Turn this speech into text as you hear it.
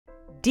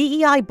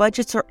DEI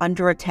budgets are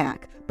under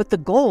attack, but the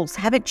goals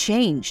haven't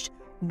changed.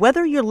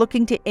 Whether you're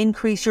looking to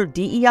increase your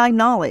DEI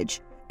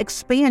knowledge,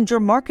 expand your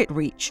market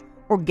reach,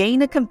 or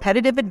gain a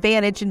competitive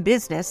advantage in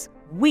business,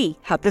 we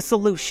have the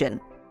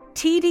solution.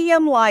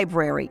 TDM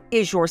Library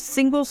is your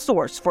single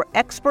source for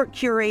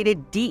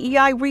expert-curated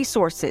DEI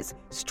resources,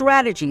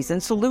 strategies,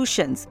 and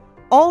solutions,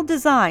 all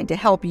designed to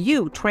help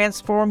you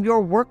transform your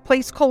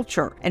workplace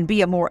culture and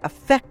be a more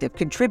effective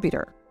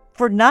contributor.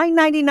 For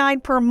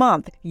 $9.99 per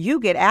month, you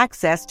get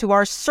access to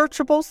our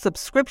searchable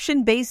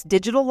subscription-based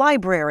digital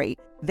library.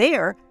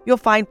 There, you'll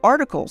find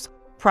articles,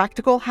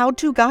 practical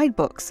how-to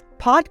guidebooks,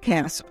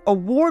 podcasts,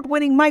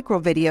 award-winning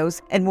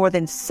microvideos, and more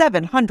than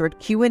 700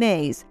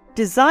 Q&As,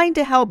 designed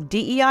to help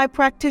DEI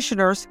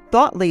practitioners,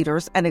 thought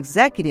leaders, and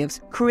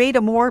executives create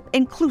a more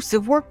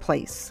inclusive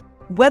workplace.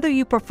 Whether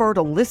you prefer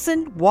to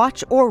listen,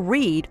 watch, or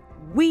read,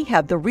 we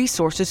have the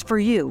resources for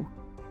you.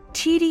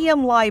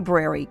 TDM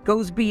Library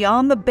goes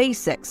beyond the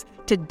basics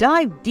to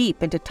dive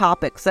deep into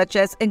topics such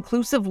as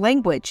inclusive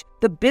language,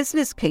 the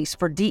business case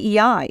for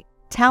DEI,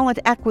 talent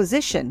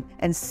acquisition,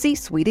 and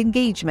C-suite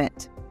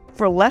engagement.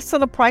 For less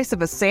than the price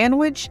of a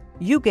sandwich,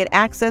 you get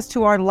access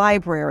to our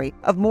library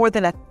of more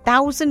than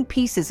 1,000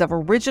 pieces of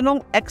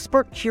original,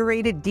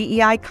 expert-curated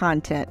DEI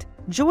content.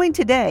 Join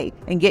today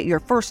and get your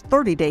first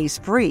 30 days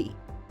free.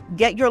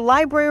 Get your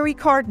library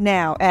card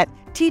now at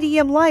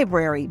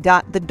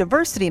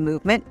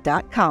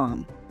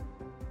tdmlibrary.thediversitymovement.com.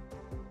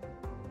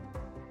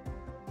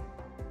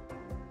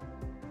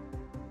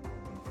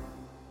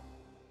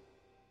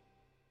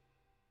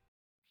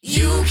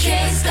 You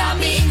can't stop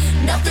me,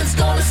 nothing's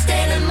gonna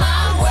stand in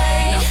my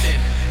way.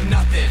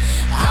 Nothing.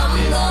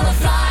 I'm gonna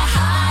fly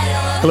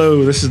higher.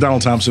 Hello, this is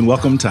Donald Thompson.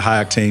 Welcome to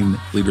High Octane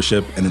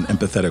Leadership in an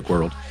Empathetic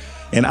World.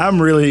 And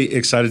I'm really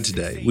excited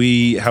today.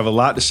 We have a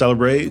lot to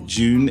celebrate.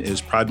 June is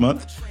Pride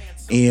Month.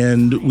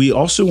 And we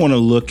also want to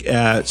look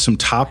at some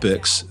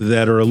topics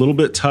that are a little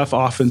bit tough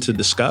often to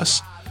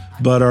discuss,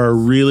 but are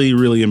really,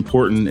 really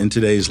important in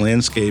today's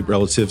landscape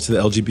relative to the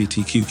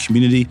LGBTQ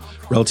community,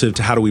 relative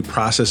to how do we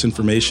process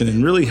information,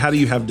 and really how do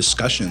you have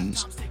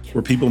discussions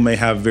where people may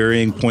have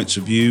varying points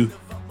of view,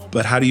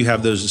 but how do you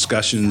have those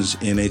discussions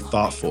in a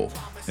thoughtful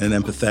and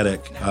empathetic,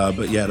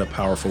 but yet a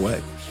powerful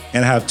way?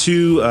 And I have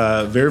two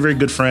very, very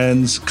good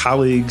friends,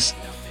 colleagues,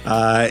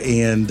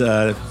 and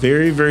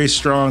very, very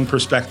strong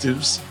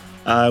perspectives,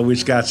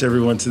 which got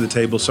everyone to the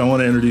table. So I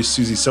want to introduce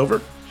Susie Silver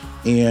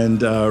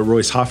and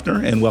Royce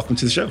Hoffner, and welcome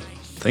to the show.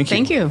 Thank you.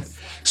 Thank you.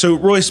 So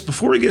Royce,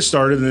 before we get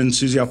started, and then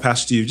Susie, I'll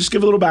pass it to you. Just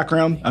give a little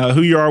background,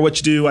 who you are, what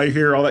you do, why you're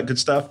here, all that good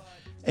stuff.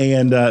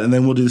 And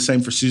then we'll do the same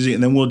for Susie,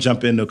 and then we'll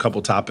jump into a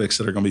couple topics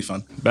that are going to be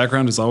fun.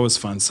 Background is always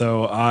fun.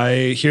 So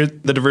I here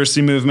at the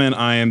Diversity Movement,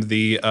 I am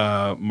the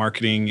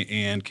marketing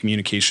and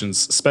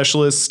communications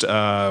specialist.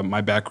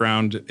 My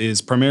background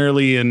is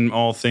primarily in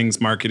all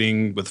things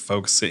marketing with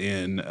focus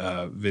in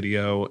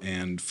video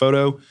and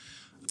photo.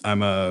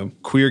 I'm a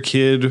queer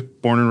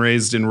kid, born and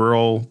raised in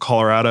rural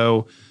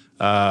Colorado.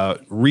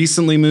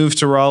 Recently moved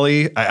to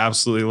Raleigh. I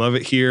absolutely love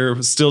it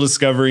here. Still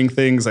discovering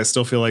things. I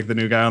still feel like the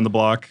new guy on the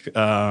block.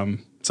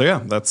 So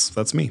yeah,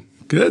 that's me.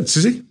 Good.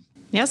 Susie?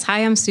 Yes.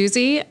 Hi, I'm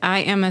Susie.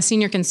 I am a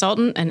senior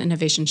consultant and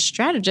innovation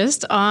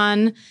strategist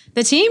on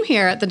the team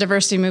here at the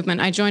Diversity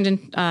Movement. I joined in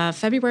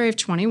February of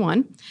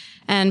 21.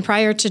 And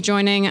prior to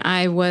joining,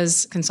 I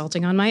was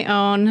consulting on my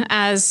own,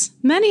 as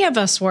many of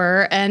us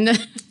were.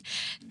 And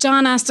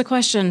John asked the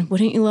question,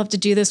 wouldn't you love to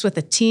do this with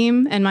a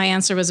team? And my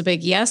answer was a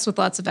big yes with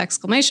lots of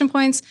exclamation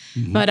points.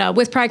 Mm-hmm. But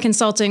With Pride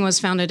Consulting was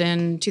founded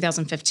in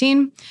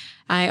 2015.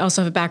 I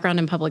also have a background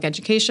in public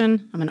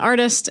education. I'm an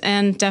artist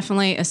and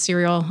definitely a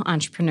serial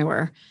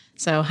entrepreneur.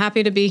 So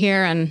happy to be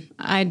here, and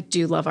I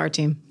do love our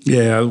team.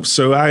 Yeah,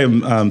 so I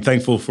am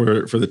thankful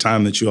for the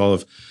time that you all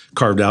have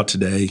carved out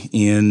today.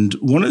 And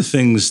one of the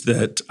things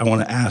that I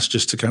want to ask,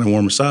 just to kind of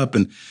warm us up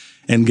and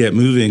get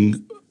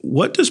moving,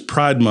 what does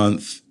Pride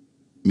Month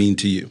mean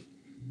to you?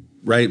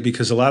 Right?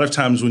 Because a lot of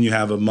times when you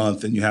have a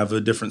month and you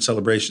have different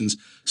celebrations,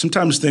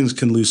 sometimes things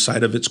can lose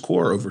sight of its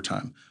core over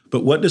time.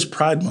 But what does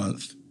Pride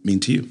Month mean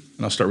to you?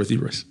 And I'll start with you,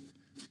 Royce.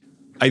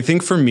 I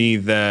think for me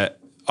that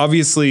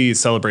obviously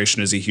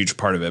celebration is a huge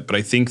part of it, but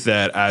I think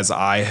that as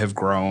I have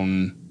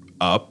grown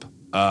up,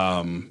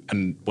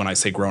 and when I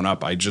say grown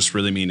up, I just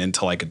really mean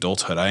into like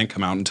adulthood. I didn't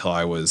come out until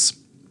I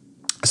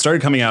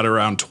started coming out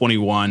around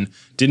 21,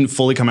 didn't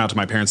fully come out to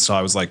my parents until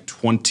I was like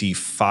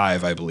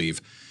 25, I believe.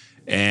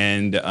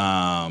 And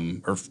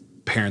or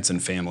parents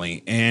and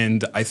family.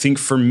 And I think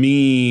for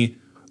me,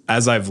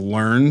 as I've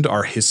learned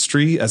our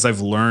history, as I've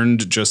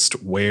learned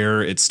just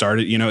where it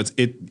started,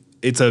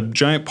 it's a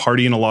giant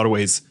party in a lot of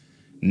ways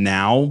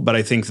now. But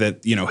I think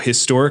that,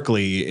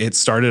 historically, it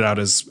started out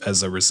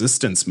as a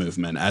resistance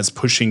movement, as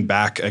pushing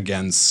back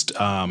against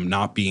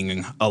not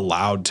being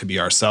allowed to be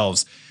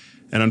ourselves.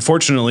 And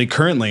unfortunately,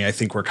 currently, I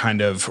think we're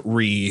kind of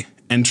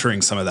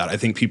re-entering some of that. I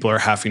think people are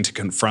having to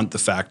confront the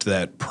fact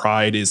that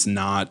Pride is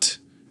not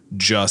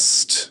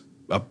just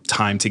a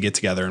time to get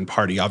together and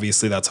party.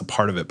 Obviously, that's a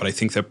part of it. But I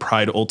think that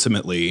Pride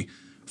ultimately,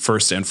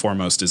 first and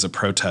foremost, is a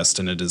protest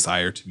and a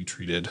desire to be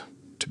treated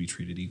to be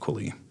treated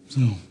equally.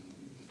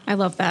 I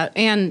love that.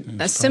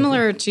 And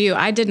similar to you,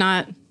 I did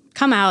not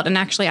come out, and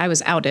actually I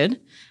was outed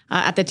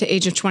at the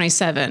age of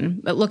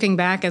 27. But looking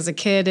back as a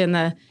kid in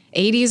the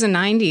 80s and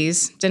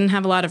 90s, didn't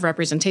have a lot of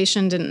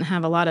representation, didn't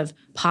have a lot of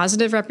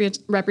positive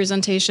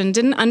representation,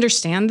 didn't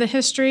understand the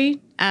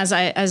history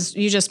as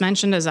you just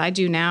mentioned, as I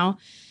do now.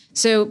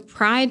 So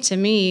pride to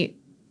me,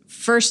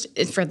 first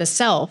for the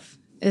self,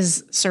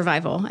 is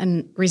survival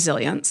and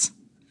resilience.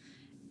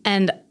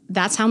 And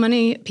that's how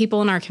many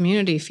people in our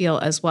community feel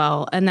as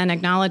well. And then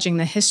acknowledging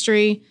the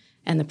history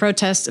and the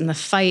protest and the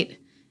fight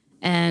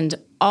and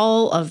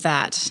all of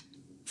that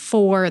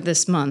for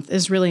this month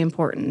is really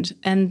important.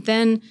 And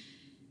then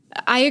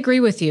I agree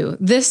with you.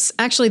 This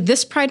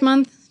Pride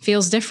Month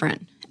feels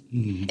different.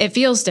 Mm-hmm. It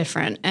feels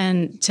different.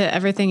 And to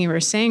everything you were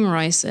saying,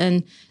 Royce.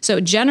 And so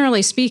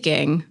generally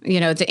speaking,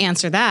 to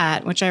answer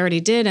that, which I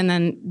already did, and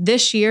then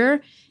this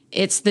year,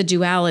 it's the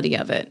duality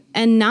of it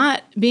and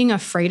not being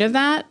afraid of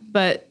that,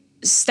 but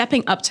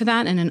stepping up to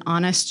that in an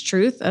honest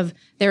truth of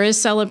there is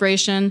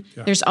celebration.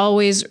 Yeah. There's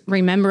always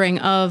remembering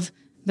of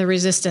the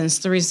resistance,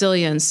 the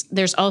resilience.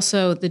 There's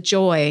also the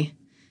joy,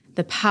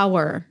 the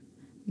power,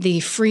 the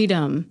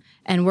freedom,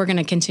 and we're going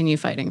to continue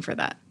fighting for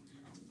that.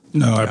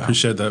 No, I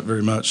appreciate that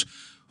very much.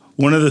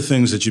 One of the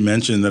things that you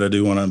mentioned that I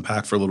do want to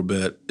unpack for a little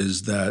bit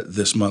is that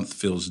this month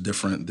feels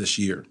different this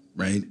year,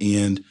 right?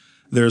 And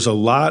there's a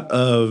lot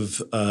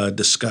of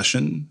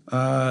discussion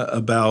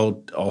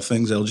about all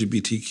things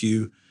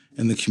LGBTQ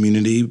in the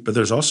community, but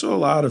there's also a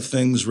lot of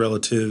things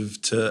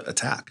relative to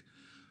attack,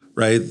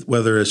 right?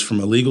 Whether it's from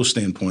a legal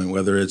standpoint,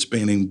 whether it's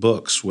banning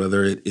books,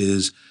 whether it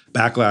is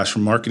backlash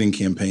from marketing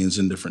campaigns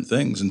and different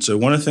things. And so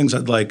one of the things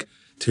I'd like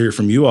to hear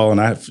from you all,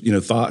 and I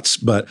have thoughts,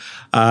 but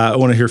I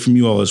want to hear from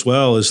you all as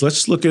well, is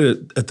let's look at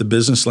it at the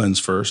business lens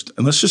first,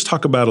 and let's just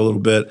talk about a little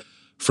bit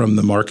from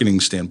the marketing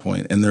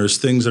standpoint. And there's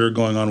things that are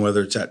going on,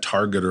 whether it's at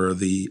Target or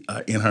the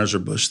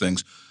Anheuser-Busch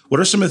things. What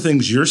are some of the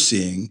things you're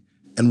seeing,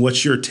 and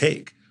what's your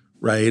take,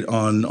 right,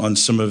 on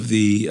some of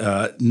the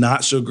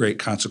not so great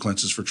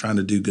consequences for trying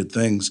to do good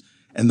things,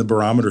 and the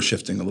barometer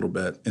shifting a little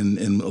bit in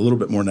a little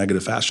bit more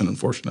negative fashion,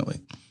 unfortunately?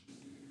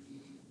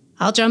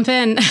 I'll jump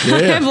in. Yeah.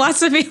 I have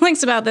lots of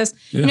feelings about this.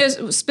 Yeah.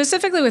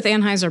 Specifically with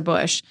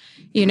Anheuser-Busch,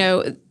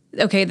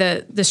 okay,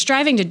 the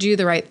striving to do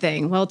the right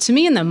thing. Well, to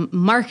me, in the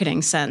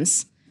marketing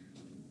sense,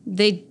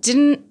 they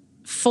didn't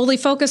fully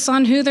focus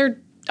on who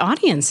their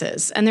audience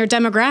is and their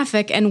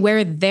demographic and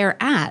where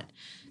they're at.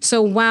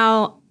 So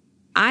while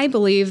I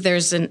believe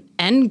there's an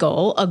end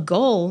goal, a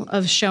goal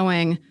of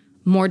showing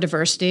more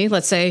diversity,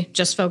 let's say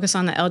just focus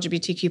on the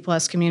LGBTQ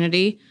plus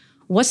community,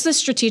 what's the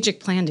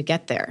strategic plan to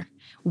get there?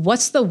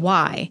 What's the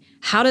why?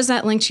 How does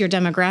that link to your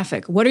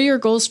demographic? What are your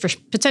goals for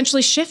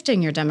potentially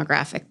shifting your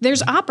demographic?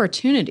 There's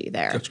opportunity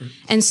there. That's right.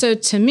 And so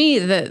to me,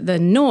 the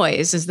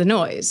noise is the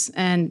noise.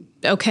 And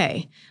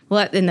okay,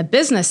 well, in the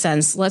business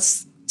sense,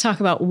 let's talk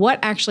about what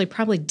actually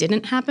probably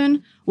didn't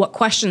happen, what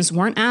questions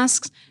weren't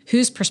asked,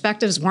 whose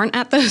perspectives weren't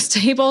at those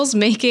tables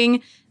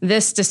making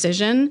this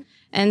decision.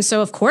 And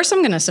so, of course, I'm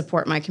going to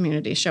support my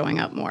community showing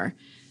up more.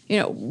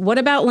 What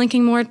about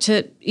linking more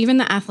to even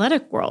the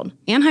athletic world?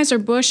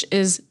 Anheuser-Busch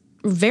is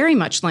very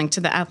much linked to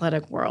the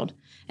athletic world,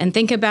 and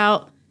think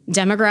about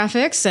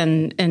demographics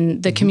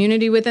and the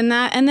community within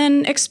that, and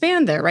then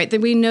expand there, right?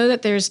 That we know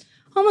that there's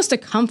almost a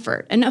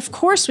comfort. And of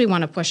course we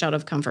want to push out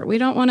of comfort. We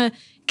don't want to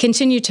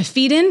continue to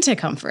feed into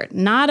comfort.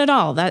 Not at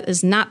all. That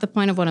is not the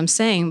point of what I'm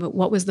saying, but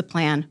what was the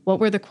plan? What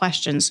were the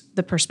questions,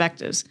 the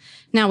perspectives?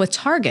 Now with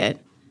Target,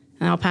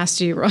 and I'll pass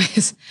to you,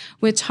 Royce,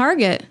 with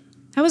Target,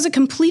 that was a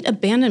complete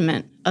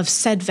abandonment of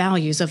said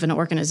values of an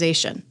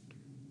organization.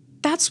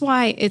 That's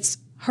why it's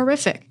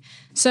horrific.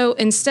 So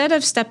instead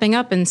of stepping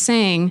up and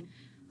saying,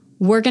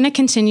 we're going to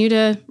continue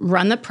to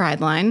run the Pride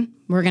line,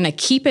 we're going to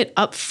keep it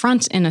up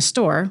front in a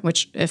store,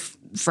 which if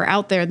for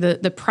out there,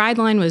 the Pride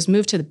line was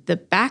moved to the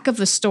back of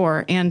the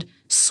store and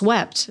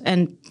swept,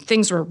 and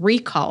things were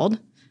recalled,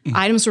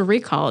 items were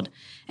recalled.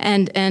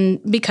 And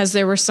because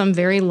there were some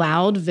very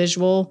loud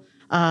visual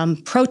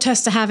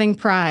protests to having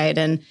Pride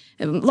and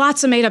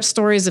lots of made up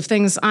stories of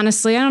things,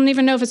 honestly, I don't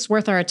even know if it's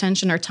worth our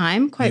attention or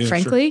time, quite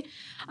frankly.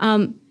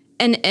 Sure.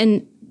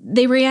 And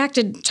they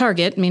reacted,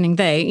 Target, meaning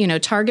they,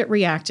 Target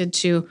reacted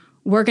to,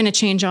 we're going to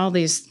change all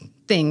these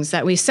things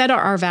that we said are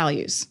our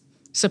values,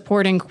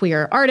 supporting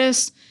queer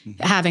artists,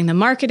 having the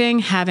marketing,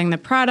 having the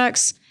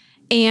products,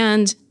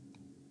 and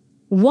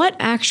what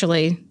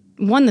actually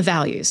won the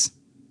values?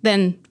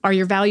 Then are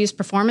your values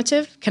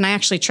performative? Can I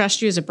actually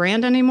trust you as a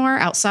brand anymore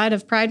outside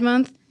of Pride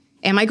Month?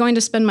 Am I going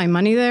to spend my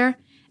money there?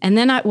 And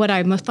then what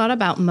I thought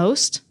about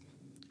most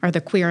are the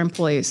queer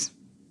employees.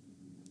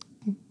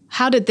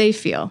 How did they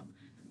feel?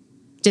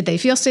 Did they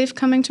feel safe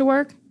coming to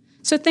work?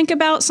 So think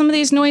about some of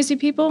these noisy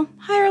people,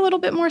 hire a little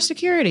bit more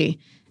security.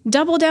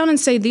 Double down and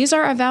say, these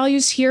are our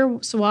values,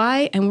 here's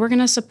why, and we're going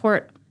to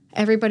support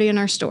everybody in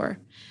our store.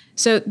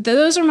 So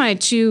those are my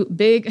two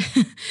big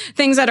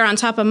things that are on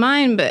top of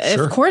mind. But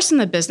sure. Of course, in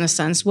the business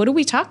sense, what do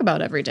we talk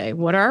about every day?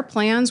 What are our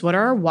plans? What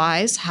are our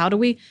whys? How do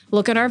we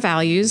look at our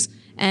values?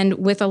 And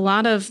with a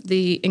lot of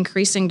the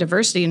increasing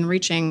diversity and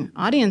reaching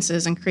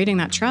audiences and creating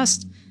that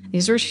trust,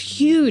 these were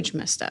huge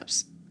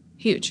missteps.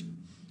 Huge.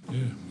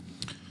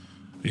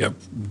 Yep.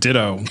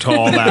 Ditto to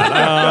all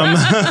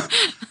that.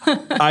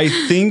 I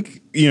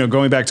think,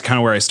 going back to kind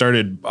of where I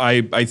started,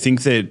 I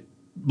think that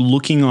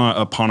looking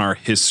upon our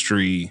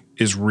history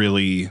is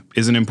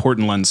an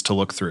important lens to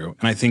look through.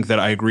 And I think that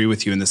I agree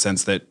with you in the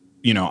sense that,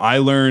 I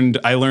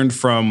learned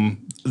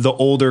from the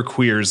older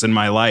queers in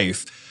my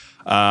life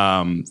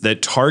that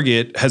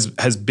Target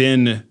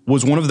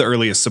was one of the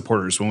earliest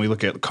supporters when we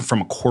look at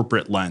from a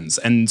corporate lens.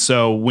 And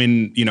so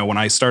when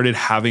I started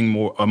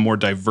having a more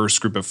diverse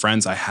group of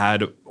friends, I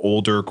had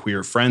older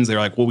queer friends. They were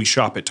like, well, we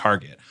shop at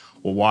Target.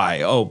 Well,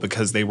 why? Oh,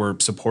 because they were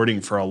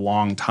supporting for a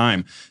long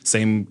time.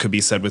 Same could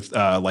be said with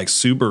like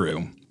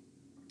Subaru.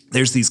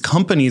 There's these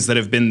companies that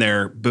have been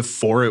there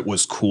before it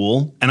was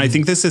cool. And I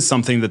think this is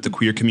something that the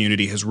queer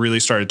community has really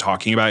started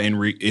talking about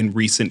in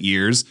recent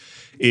years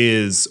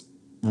is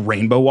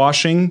rainbow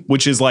washing,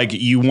 which is like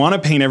you want to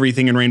paint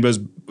everything in rainbows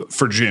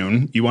for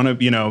June. You want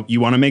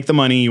to make the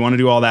money, you want to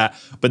do all that.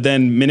 But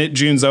then minute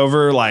June's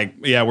over, like,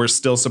 yeah, we're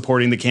still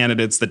supporting the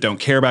candidates that don't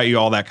care about you,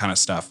 all that kind of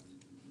stuff.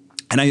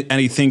 And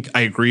I think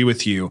I agree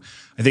with you.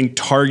 I think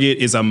Target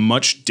is a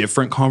much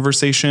different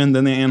conversation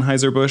than the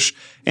Anheuser-Busch.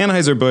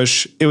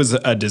 Anheuser-Busch, it was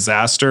a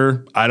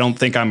disaster. I don't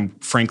think I'm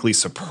frankly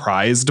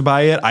surprised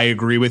by it. I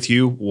agree with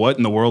you. What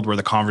in the world were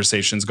the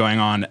conversations going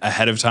on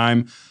ahead of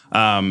time?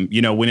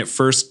 When it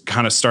first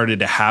kind of started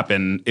to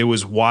happen, it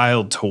was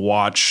wild to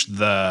watch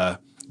the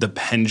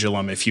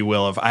pendulum, if you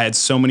will, I had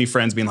so many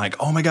friends being like,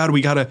 oh my God,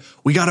 we gotta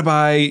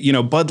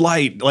buy, Bud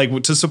Light,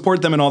 like to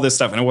support them and all this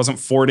stuff. And it wasn't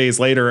 4 days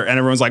later and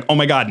everyone's like, oh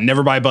my God,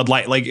 never buy Bud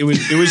Light. Like it was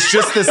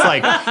just this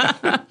like,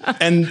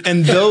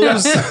 and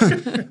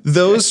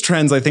those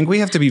trends, I think we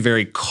have to be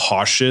very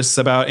cautious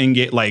about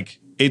like,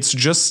 it's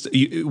just,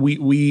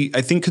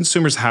 I think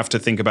consumers have to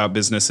think about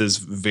businesses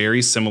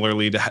very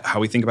similarly to how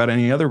we think about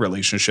any other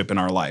relationship in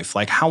our life.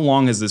 Like, how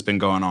long has this been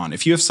going on?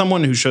 If you have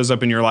someone who shows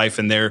up in your life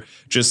and they're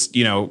just,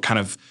 kind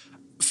of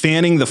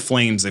fanning the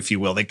flames, if you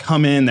will, they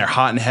come in, they're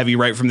hot and heavy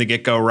right from the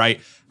get-go,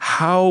 right?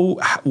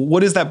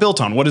 What is that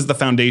built on? What is the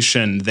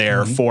foundation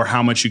there for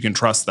how much you can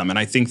trust them? And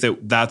I think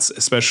that's,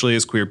 especially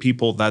as queer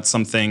people, that's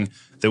something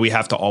that we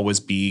have to always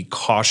be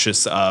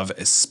cautious of,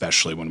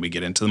 especially when we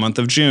get into the month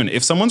of June.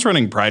 If someone's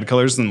running pride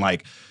colors in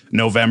like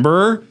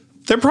November,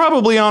 they're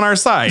probably on our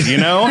side,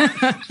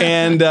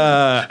 And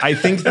I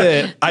think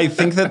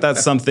that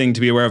that's something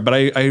to be aware of. But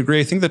I agree.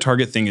 I think the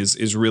Target thing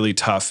is really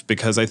tough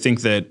because I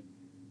think that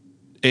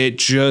it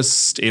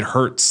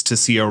hurts to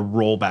see a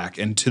rollback.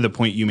 And to the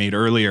point you made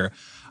earlier,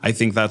 I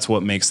think that's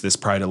what makes this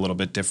Pride a little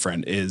bit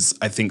different is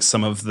I think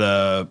some of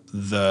the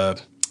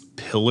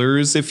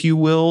pillars, if you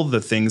will,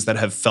 the things that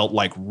have felt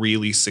like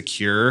really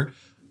secure,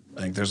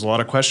 I think there's a lot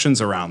of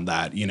questions around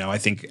that. I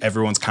think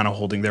everyone's kind of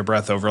holding their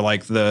breath over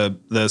like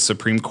the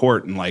Supreme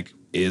Court and like,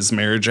 is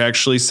marriage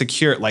actually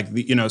secure? Like,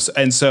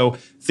 and so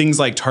things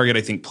like Target,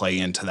 I think, play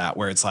into that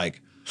where it's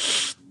like,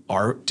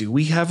 do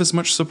we have as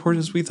much support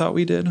as we thought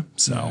we did?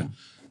 So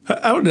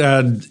I would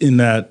add in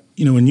that,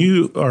 when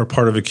you are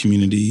part of a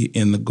community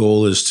and the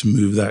goal is to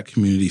move that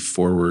community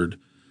forward,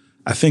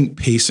 I think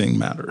pacing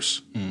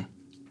matters.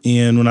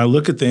 And when I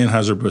look at the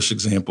Anheuser-Busch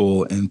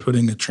example and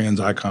putting a trans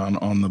icon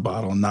on the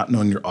bottle and not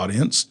knowing your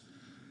audience,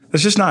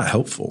 that's just not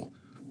helpful,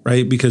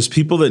 right? Because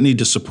people that need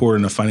to support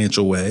in a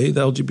financial way,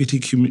 the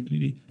LGBT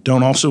community,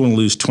 don't also want to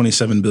lose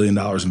 $27 billion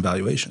in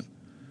valuation.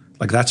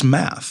 Like that's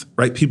math,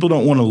 right? People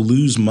don't want to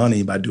lose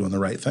money by doing the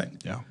right thing,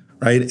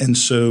 right? And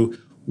so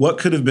what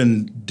could have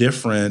been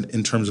different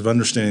in terms of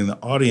understanding the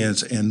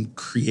audience and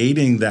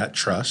creating that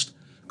trust,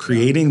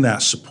 creating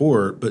that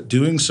support, but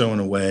doing so in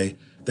a way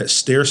that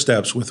stair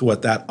steps with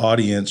what that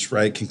audience,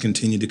 right, can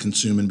continue to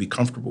consume and be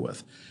comfortable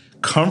with.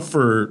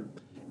 Comfort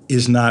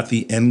is not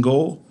the end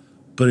goal,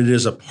 but it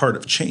is a part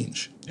of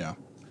change. Yeah.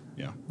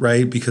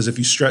 Right? Because if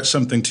you stretch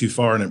something too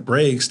far and it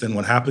breaks, then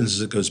what happens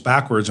is it goes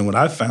backwards. And what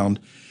I've found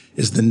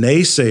is the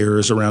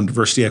naysayers around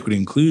diversity, equity,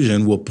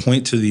 inclusion will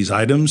point to these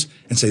items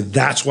and say,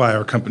 that's why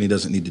our company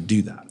doesn't need to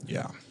do that.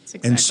 Yeah.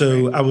 Exactly and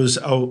so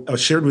right. I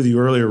shared with you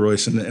earlier,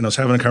 Royce, and I was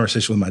having a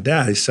conversation with my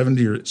dad. He's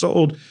 70 years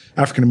old,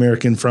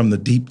 African-American from the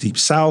deep, deep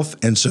South.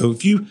 And so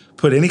if you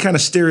put any kind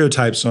of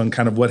stereotypes on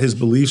kind of what his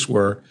beliefs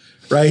were,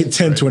 right,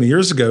 10, 20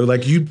 years ago,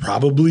 like you'd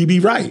probably be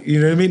right.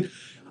 You know what I mean?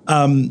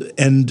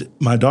 And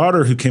my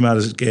daughter, who came out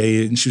as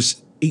gay, and she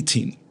was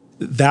 18,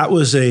 that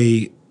was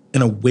an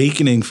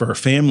awakening for our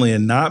family,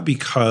 and not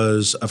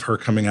because of her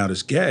coming out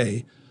as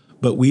gay,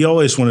 but we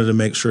always wanted to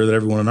make sure that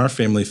everyone in our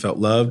family felt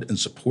loved and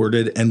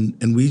supported.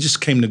 And we just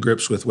came to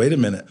grips with, wait a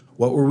minute,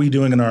 what were we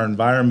doing in our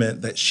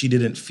environment that she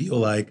didn't feel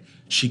like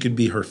she could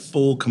be her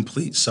full,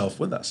 complete self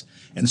with us?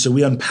 And so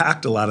we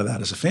unpacked a lot of that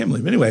as a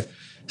family. But anyway,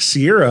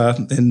 Sierra,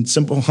 in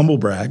simple humble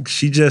brag,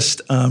 she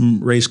just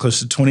raised close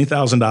to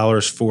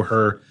 $20,000 for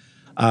her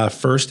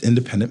first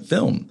independent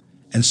film.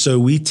 And so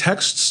we had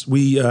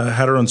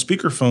her on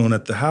speakerphone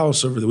at the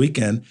house over the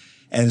weekend,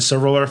 and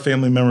several of our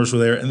family members were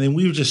there. And then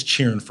we were just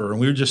cheering for her, and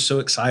we were just so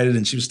excited.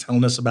 And she was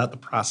telling us about the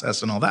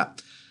process and all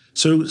that.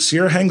 So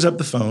Sierra hangs up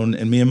the phone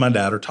and me and my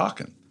dad are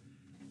talking.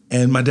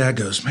 And my dad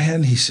goes,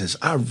 man, he says,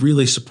 I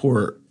really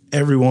support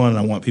everyone.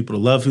 I want people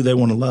to love who they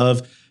want to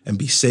love and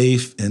be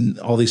safe and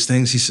all these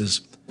things. He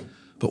says,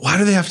 but why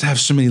do they have to have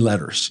so many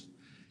letters?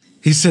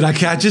 He said, I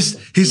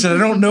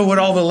don't know what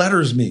all the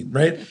letters mean,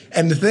 right?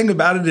 And the thing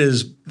about it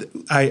is,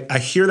 I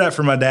hear that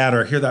from my dad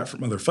or I hear that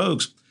from other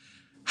folks.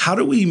 How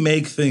do we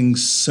make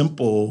things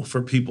simple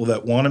for people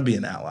that want to be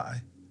an ally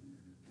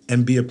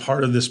and be a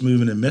part of this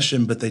movement and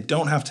mission, but they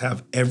don't have to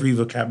have every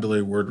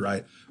vocabulary word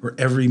right or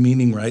every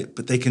meaning right,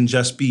 but they can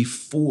just be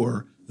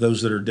for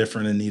those that are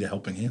different and need a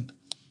helping hand?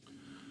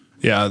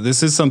 Yeah,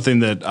 this is something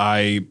that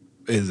I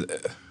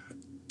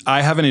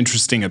have an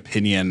interesting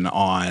opinion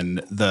on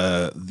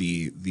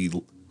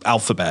the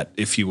alphabet,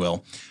 if you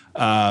will,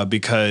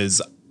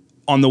 because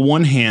on the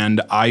one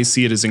hand, I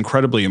see it as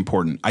incredibly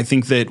important. I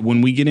think that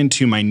when we get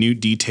into minute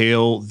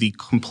detail, the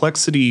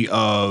complexity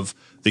of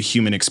the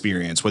human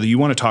experience, whether you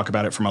want to talk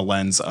about it from a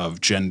lens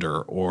of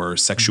gender or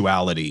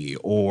sexuality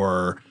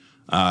or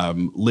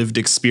lived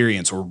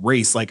experience or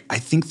race, like I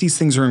think these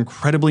things are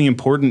incredibly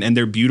important and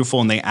they're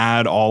beautiful and they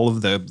add all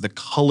of the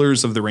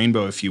colors of the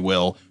rainbow, if you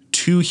will,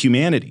 to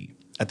humanity.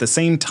 At the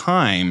same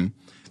time,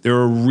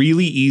 they're a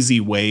really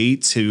easy way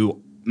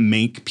to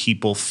make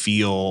people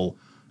feel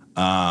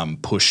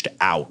pushed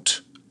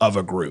out of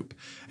a group.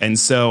 And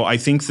so I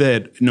think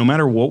that no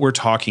matter what we're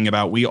talking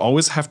about, we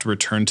always have to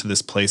return to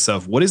this place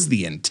of what is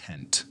the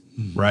intent,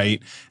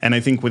 right? And I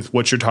think with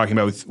what you're talking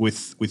about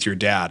with your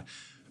dad,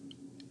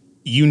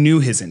 you knew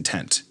his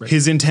intent. Right.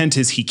 His intent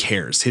is he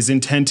cares. His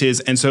intent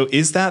is, and so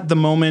is that the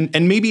moment?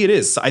 And maybe it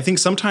is. I think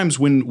sometimes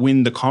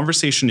when the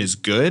conversation is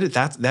good,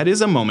 that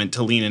is a moment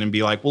to lean in and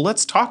be like, well,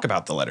 let's talk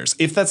about the letters.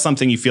 If that's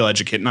something you feel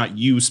educate, not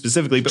you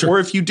specifically, but or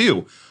if you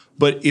do.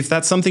 But if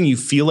that's something you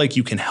feel like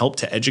you can help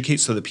to educate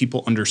so that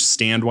people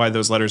understand why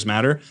those letters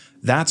matter,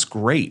 that's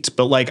great.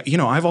 But like,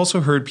 I've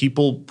also heard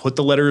people put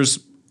the letters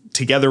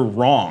together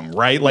wrong,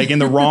 right? Like in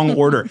the wrong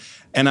order.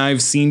 And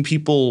I've seen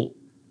people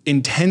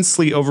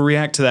intensely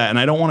overreact to that. And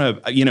I don't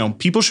want to,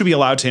 people should be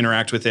allowed to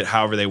interact with it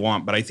however they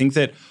want. But I think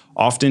that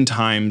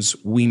oftentimes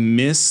we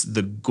miss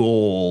the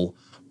goal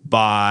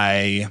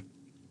by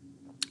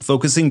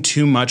focusing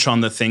too much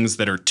on the things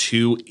that are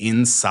too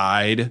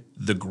inside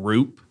the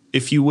group,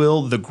 if you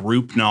will, the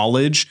group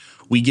knowledge.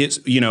 We get,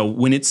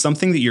 when it's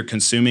something that you're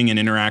consuming and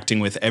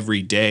interacting with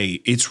every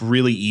day, it's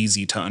really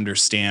easy to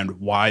understand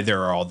why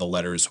there are all the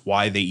letters,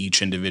 why they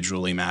each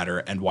individually matter,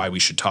 and why we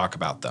should talk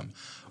about them.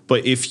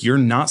 But if you're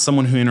not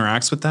someone who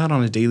interacts with that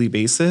on a daily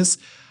basis,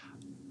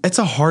 it's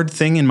a hard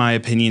thing, in my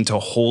opinion, to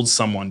hold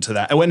someone to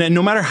that. And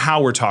no matter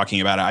how we're talking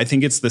about it, I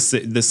think it's the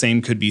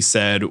same could be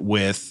said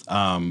with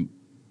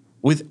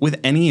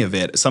any of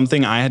it.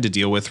 Something I had to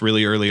deal with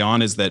really early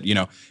on is that,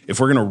 if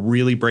we're going to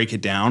really break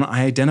it down,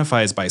 I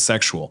identify as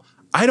bisexual.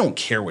 I don't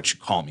care what you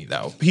call me,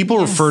 though. People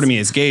refer to me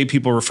as gay.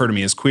 People refer to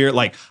me as queer.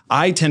 Like,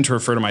 I tend to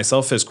refer to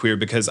myself as queer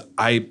because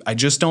I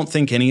just don't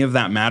think any of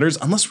that matters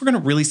unless we're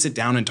going to really sit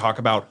down and talk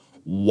about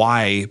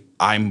why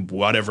I'm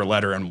whatever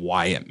letter and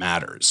why it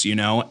matters,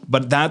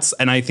 But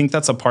and I think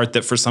that's a part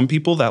that for some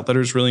people that letter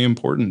is really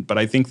important. But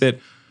I think that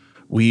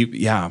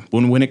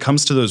when it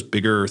comes to those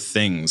bigger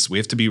things, we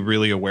have to be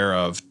really aware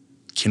of,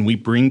 can we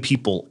bring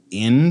people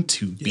in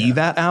to be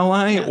that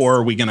ally, or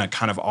are we going to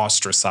kind of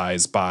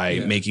ostracize by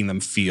making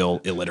them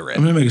feel illiterate?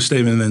 I'm going to make a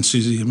statement, and then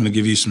Susie, I'm going to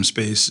give you some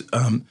space.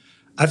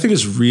 I think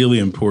it's really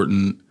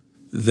important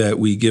that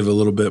we give a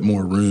little bit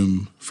more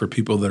room for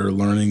people that are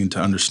learning and to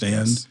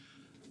understand,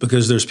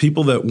 because there's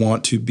people that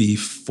want to be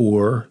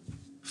for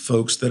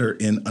folks that are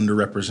in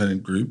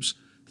underrepresented groups.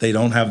 They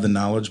don't have the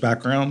knowledge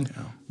background,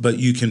 but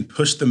you can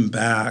push them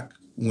back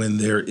when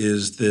there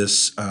is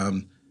this,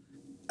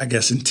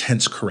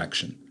 intense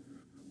correction,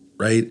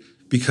 right?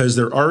 Because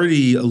they're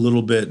already a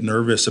little bit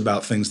nervous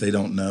about things they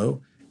don't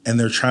know, and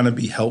they're trying to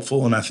be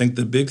helpful. And I think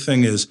the big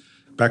thing is,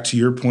 back to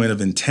your point of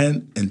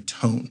intent and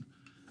tone.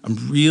 I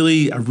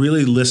really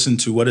listen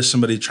to what is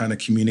somebody trying to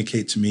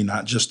communicate to me,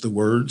 not just the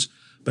words,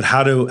 but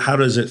how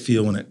does it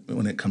feel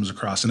when it comes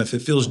across? And if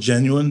it feels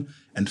genuine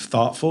and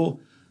thoughtful,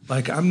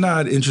 like, I'm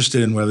not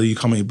interested in whether you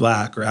call me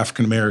Black or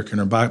African American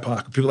or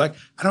BIPOC. People like,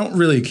 I don't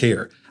really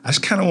care. I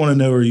just kind of want to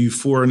know, are you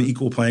for an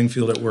equal playing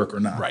field at work or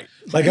not? Right.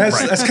 Like,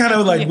 that's kind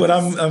of like what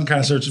I'm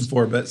kind of searching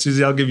for. But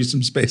Susie, I'll give you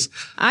some space.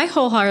 I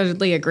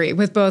wholeheartedly agree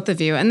with both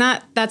of you. And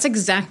that's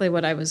exactly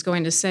what I was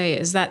going to say,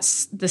 is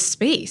that's the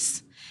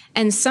space.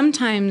 And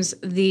sometimes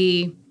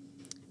the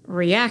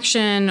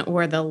reaction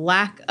or the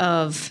lack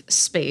of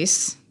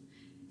space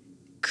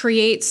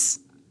creates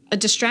a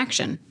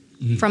distraction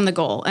from the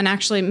goal. And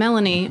actually,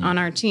 Melanie on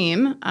our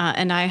team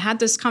and I had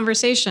this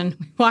conversation.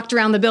 We walked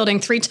around the building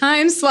 3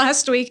 times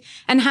last week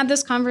and had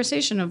this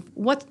conversation of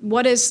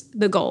what is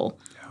the goal?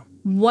 Yeah.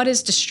 What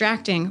is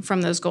distracting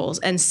from those goals?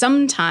 And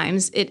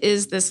sometimes it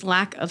is this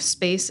lack of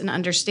space and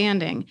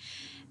understanding.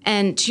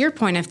 And to your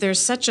point, if there's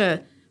such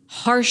a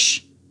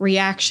harsh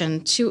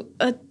reaction to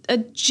a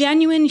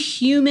genuine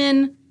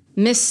human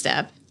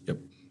misstep,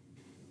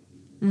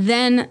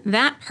 then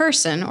that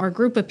person or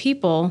group of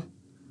people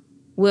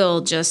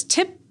will just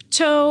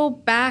tiptoe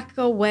back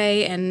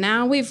away, and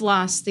now we've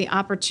lost the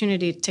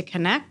opportunity to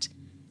connect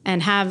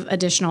and have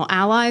additional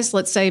allies.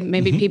 Let's say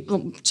maybe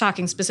people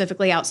talking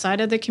specifically outside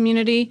of the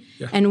community,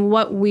 and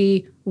what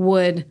we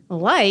would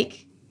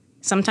like.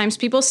 Sometimes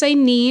people say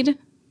need.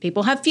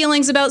 People have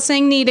feelings about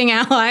saying needing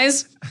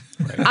allies.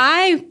 Right.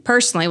 I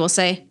personally will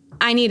say,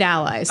 I need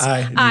allies.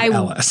 I need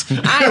allies.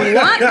 I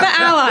want the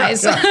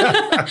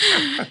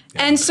allies.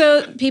 And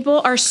so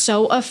people are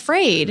so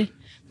afraid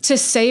to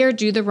say or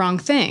do the wrong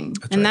thing.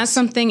 That's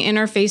something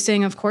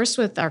interfacing, of course,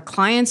 with our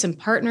clients and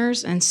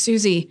partners. And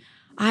Susie,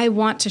 I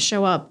want to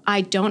show up.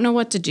 I don't know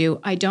what to do.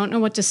 I don't know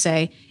what to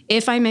say.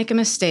 If I make a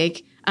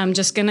mistake, I'm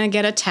just going to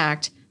get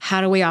attacked. How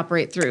do we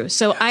operate through?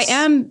 So I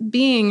am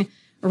being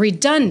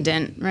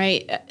redundant,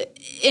 right,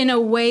 in a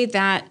way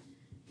that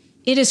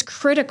it is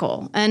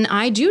critical. And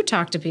I do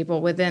talk to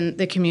people within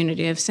the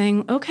community of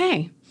saying,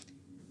 okay,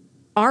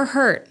 our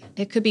hurt,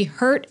 it could be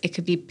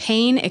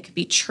pain, it could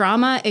be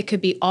trauma, it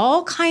could be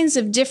all kinds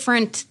of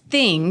different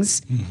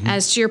things,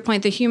 as to your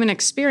point, the human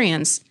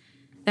experience,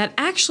 that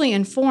actually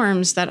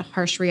informs that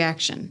harsh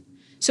reaction.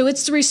 So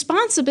it's the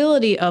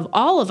responsibility of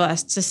all of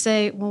us to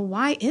say, well,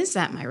 why is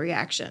that my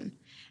reaction?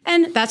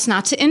 And that's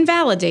not to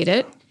invalidate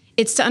it.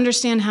 It's to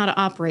understand how to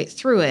operate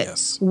through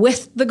it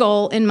with the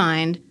goal in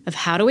mind of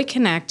how do we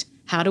connect,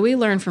 how do we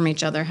learn from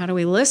each other, how do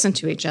we listen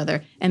to each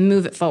other, and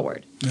move it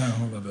forward. Yeah,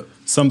 I love it.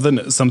 Something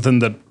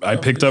that I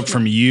picked up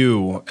from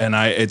you, and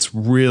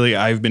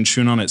I've been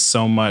chewing on it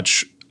so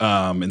much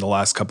in the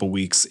last couple of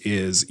weeks,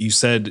 is you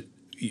said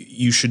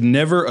you should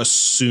never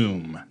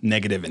assume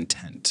negative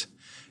intent.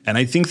 And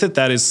I think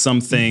that is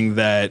something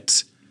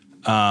that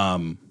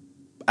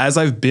as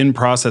I've been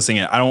processing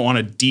it, I don't want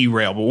to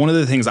derail, but one of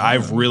the things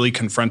I've really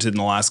confronted in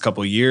the last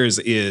couple of years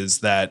is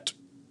that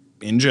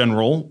in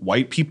general,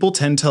 white people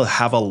tend to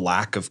have a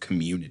lack of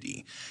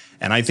community.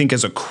 And I think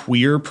as a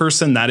queer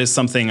person, that is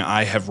something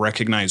I have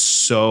recognized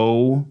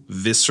so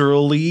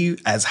viscerally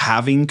as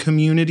having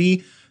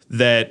community,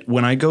 that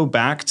when I go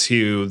back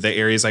to the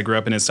areas I grew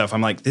up in and stuff,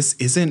 I'm like, this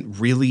isn't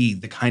really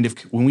the kind of,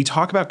 when we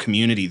talk about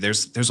community,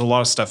 there's a lot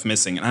of stuff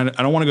missing. And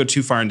I don't want to go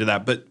too far into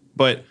that, but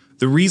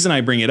the reason I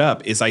bring it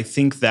up is I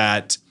think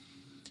that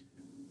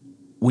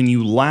when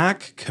you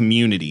lack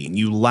community and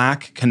you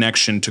lack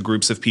connection to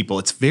groups of people,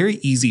 it's very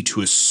easy to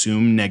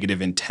assume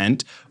negative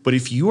intent. But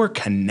if you are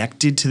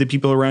connected to the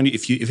people around you,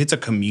 if it's a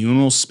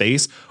communal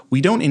space, we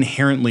don't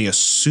inherently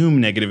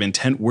assume negative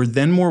intent. We're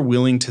then more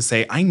willing to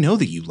say, I know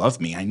that you love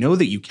me. I know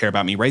that you care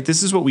about me, right?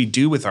 This is what we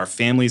do with our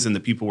families and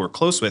the people we're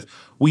close with.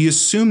 We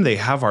assume they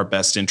have our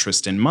best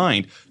interest in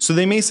mind. So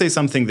they may say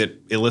something that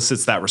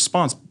elicits that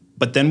response,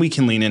 but then we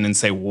can lean in and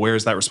say, well,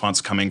 where's that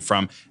response coming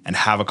from, and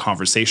have a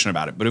conversation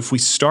about it. But if we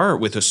start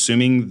with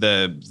assuming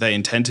the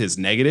intent is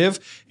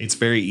negative, it's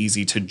very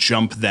easy to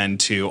jump then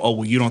to, oh,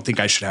 well, you don't think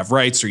I should have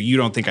rights, or you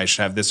don't think I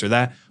should have this or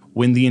that,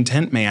 when the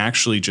intent may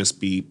actually just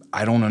be,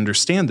 I don't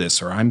understand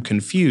this, or I'm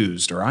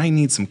confused, or I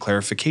need some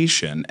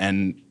clarification.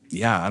 And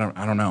yeah, I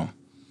don't know.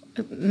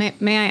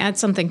 May I add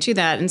something to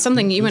that? And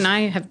something you and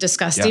I have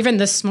discussed even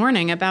this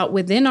morning about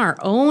within our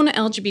own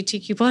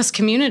LGBTQ plus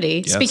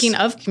community, speaking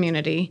of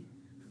community,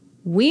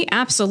 we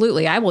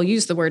absolutely, I will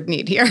use the word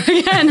need here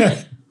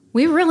again,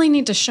 we really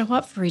need to show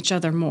up for each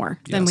other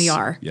more than we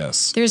are.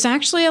 Yes. There's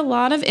actually a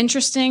lot of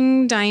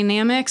interesting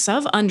dynamics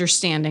of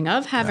understanding,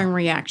 of having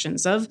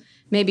reactions, of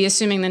maybe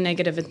assuming the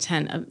negative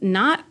intent, of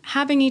not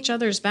having each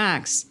other's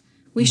backs.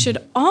 We should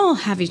all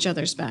have each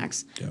other's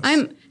backs. Yes.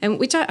 I'm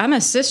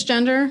a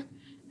cisgender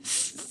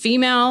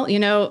female,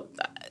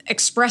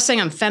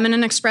 I'm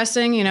feminine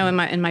expressing,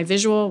 in my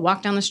visual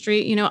walk down the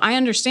street, I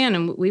understand.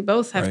 And we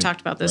both have talked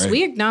about this. Right.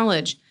 We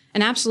acknowledge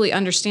and absolutely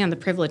understand the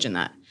privilege in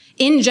that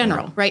in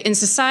general, right? In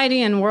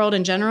society and world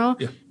in general.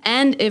 Yeah.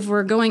 And if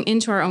we're going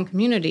into our own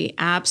community,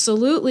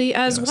 absolutely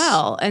as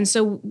well. And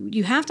so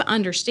you have to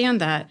understand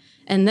that,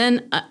 and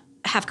then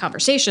have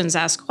conversations,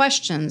 ask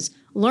questions,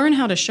 learn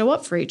how to show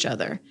up for each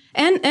other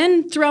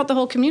and throughout the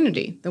whole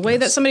community. The way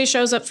that somebody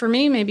shows up for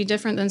me may be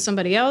different than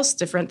somebody else,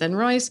 different than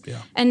Royce.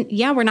 Yeah. And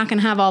we're not going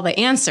to have all the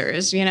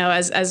answers,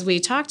 as we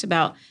talked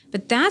about,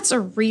 but that's a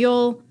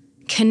real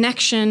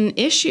connection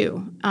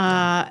issue.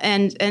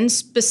 And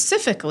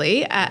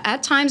specifically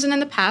at times and in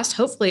the past,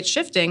 hopefully it's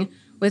shifting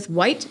with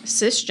white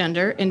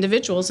cisgender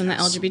individuals in the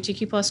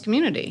LGBTQ plus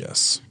community.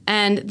 Yes.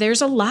 And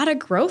there's a lot of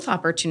growth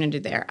opportunity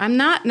there. I'm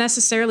not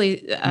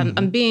necessarily,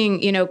 I'm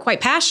being,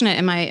 quite passionate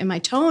in my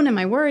tone and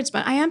my words,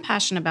 but I am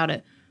passionate about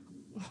it.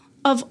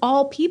 Of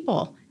all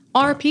people,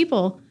 our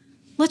people,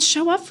 let's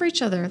show up for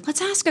each other.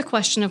 Let's ask a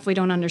question if we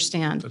don't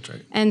understand. That's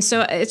right. And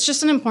so it's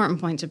just an important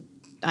point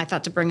I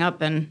thought to bring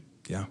up, and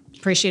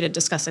appreciated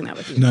discussing that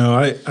with you. No,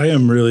 I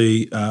am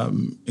really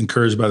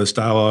encouraged by this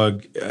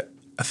dialogue.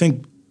 I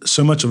think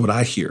so much of what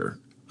I hear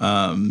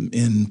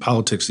in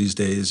politics these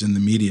days, in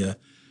the media,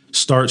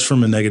 starts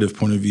from a negative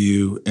point of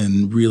view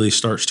and really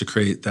starts to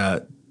create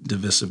that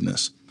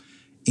divisiveness.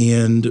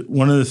 And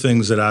one of the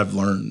things that I've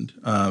learned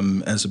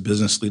as a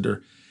business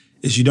leader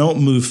is you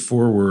don't move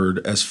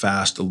forward as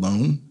fast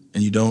alone,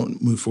 and you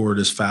don't move forward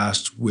as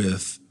fast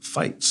with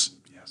fights.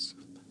 Yes.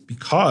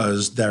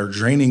 because they're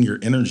draining your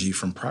energy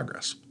from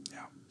progress.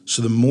 Yeah.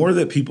 So the more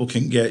that people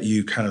can get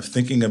you kind of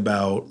thinking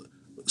about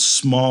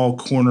small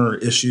corner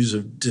issues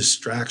of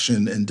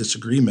distraction and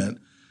disagreement,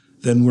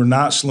 then we're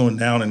not slowing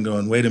down and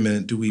going, wait a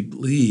minute, do we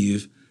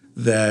believe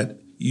that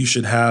you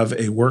should have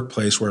a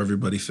workplace where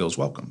everybody feels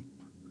welcome?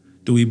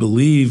 Do we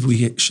believe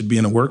we should be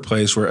in a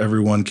workplace where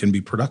everyone can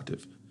be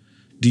productive?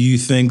 Do you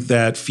think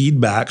that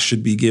feedback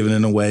should be given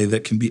in a way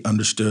that can be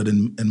understood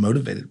and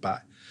motivated by?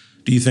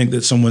 Do you think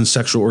that someone's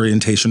sexual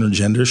orientation or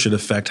gender should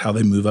affect how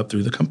they move up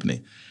through the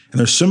company? And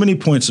there's so many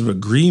points of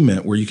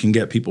agreement where you can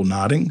get people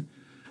nodding.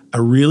 I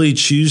really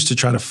choose to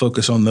try to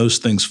focus on those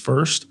things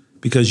first,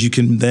 because you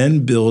can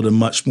then build a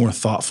much more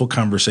thoughtful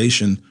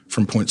conversation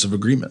from points of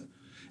agreement.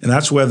 And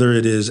that's whether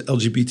it is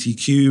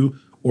LGBTQ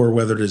or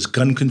whether it is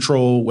gun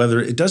control,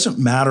 it doesn't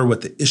matter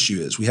what the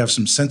issue is. We have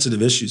some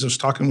sensitive issues. I was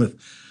talking with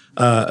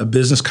a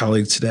business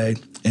colleague today,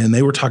 and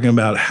they were talking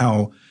about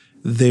how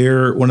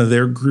one of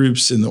their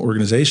groups in the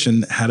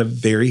organization had a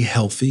very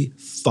healthy,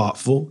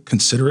 thoughtful,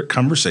 considerate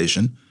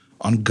conversation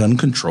on gun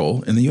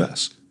control in the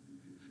U.S.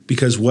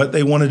 Because what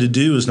they wanted to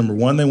do is, number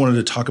one, they wanted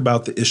to talk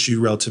about the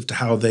issue relative to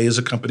how they as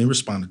a company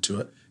responded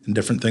to it and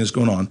different things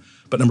going on.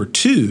 But number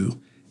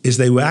two is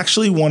they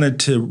actually wanted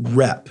to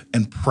rep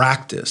and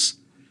practice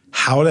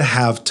how to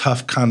have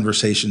tough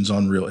conversations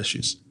on real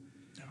issues.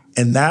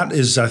 And that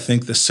is, I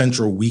think, the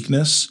central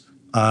weakness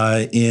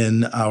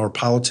in our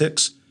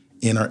politics,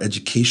 in our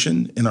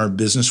education, in our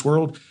business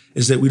world,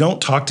 is that we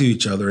don't talk to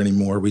each other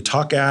anymore. We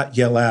talk at,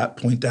 yell at,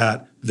 point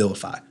at,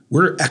 vilify.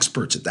 We're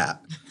experts at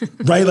that,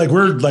 right?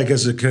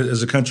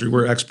 As a country,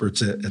 we're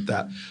experts at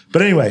that.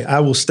 But anyway, I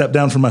will step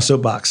down from my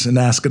soapbox and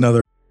ask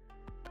another.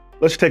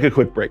 Let's take a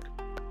quick break.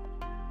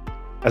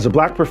 As a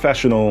Black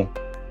professional,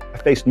 I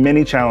faced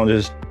many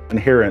challenges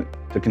inherent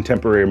to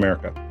contemporary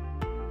America.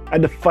 I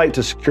had to fight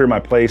to secure my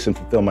place and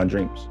fulfill my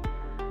dreams.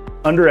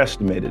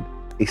 Underestimated,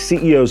 a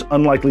CEO's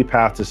unlikely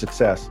path to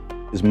success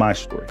is my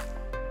story.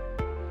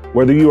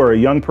 Whether you are a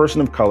young person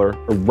of color,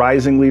 a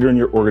rising leader in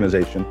your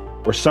organization,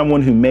 or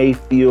someone who may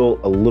feel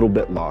a little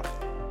bit lost,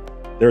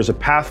 there is a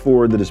path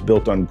forward that is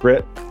built on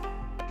grit,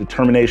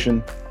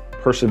 determination,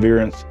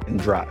 perseverance, and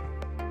drive.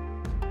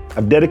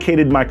 I've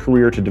dedicated my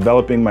career to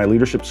developing my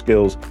leadership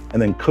skills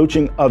and then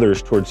coaching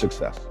others towards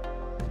success.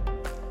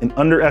 In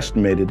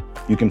Underestimated,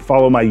 you can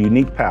follow my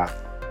unique path,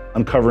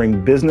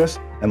 uncovering business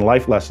and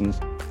life lessons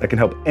that can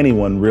help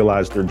anyone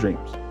realize their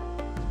dreams.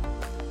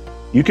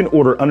 You can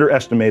order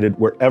Underestimated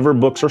wherever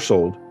books are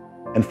sold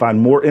and find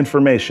more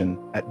information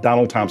at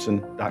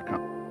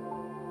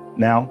donaldthompson.com.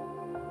 Now,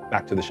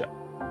 back to the show.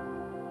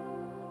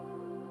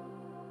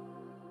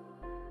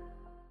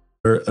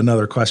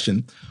 Another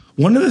question.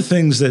 One of the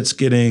things that's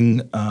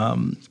getting a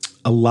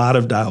lot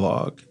of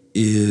dialogue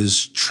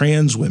is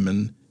trans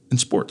women in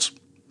sports.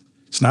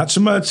 It's not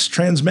so much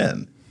trans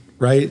men,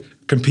 right?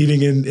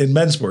 Competing in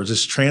men's sports.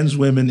 It's trans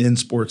women in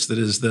sports that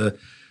is the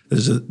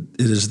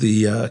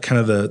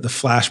kind of the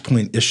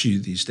flashpoint issue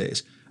these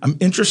days. I'm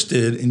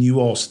interested in you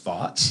all's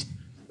thoughts,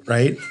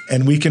 right?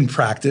 And we can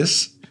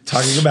practice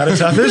talking about a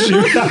tough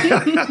issue.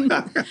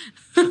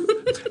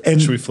 And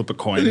should we flip a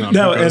coin?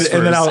 No, and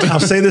then I'll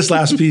say this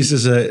last piece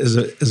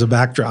as a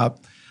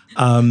backdrop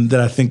that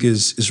I think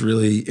is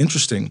really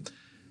interesting.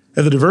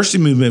 At the diversity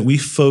movement, we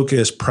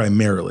focus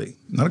primarily,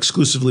 not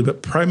exclusively,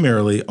 but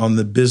primarily on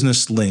the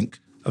business link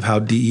of how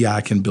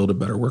DEI can build a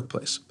better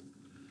workplace.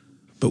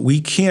 But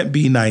we can't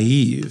be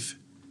naive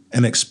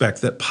and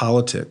expect that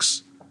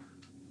politics,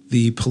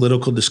 the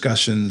political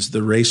discussions,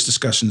 the race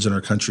discussions in our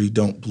country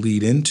don't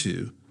bleed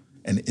into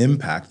and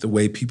impact the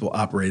way people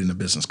operate in a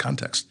business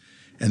context.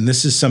 And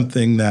this is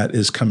something that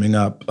is coming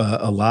up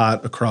a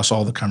lot across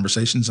all the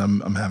conversations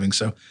I'm having.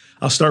 So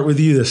I'll start with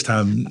you this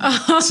time,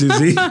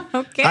 Susie.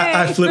 Okay.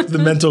 I flipped the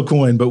mental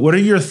coin, but what are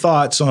your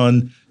thoughts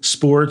on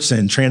sports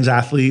and trans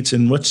athletes,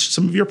 and what's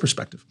some of your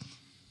perspective?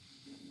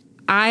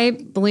 I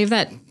believe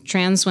that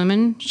trans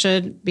women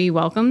should be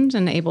welcomed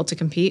and able to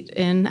compete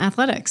in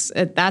athletics.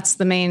 That's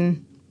the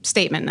main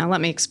statement. Now,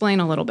 let me explain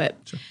a little bit.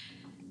 Sure.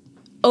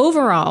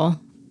 Overall,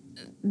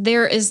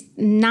 there is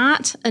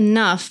not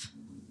enough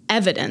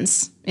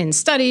evidence in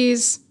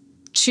studies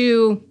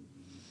to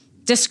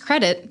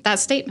discredit that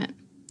statement.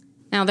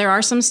 Now, there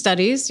are some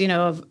studies,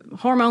 of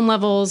hormone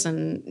levels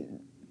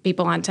and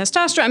people on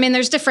testosterone. I mean,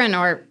 there's different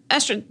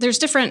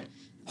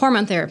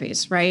hormone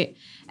therapies, right?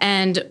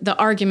 And the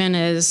argument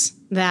is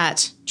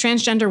that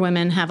transgender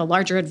women have a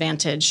larger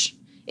advantage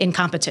in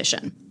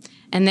competition.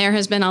 And there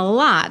has been a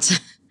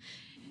lot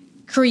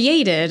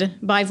created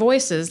by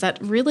voices that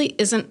really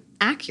isn't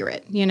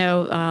accurate.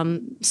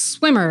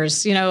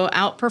 Swimmers,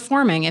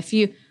 outperforming. If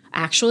you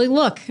actually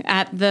look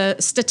at the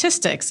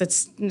statistics,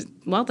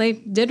 they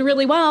did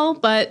really well,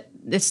 but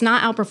it's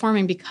not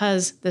outperforming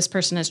because this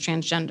person is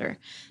transgender.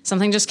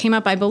 Something just came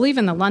up, I believe,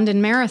 in the London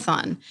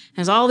Marathon.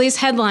 There's all these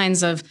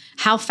headlines of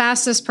how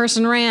fast this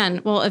person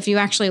ran. Well, if you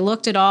actually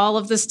looked at all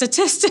of the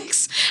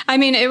statistics, I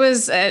mean, it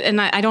was, and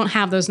I don't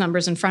have those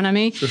numbers in front of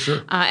me,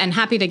 Sure. And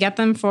happy to get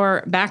them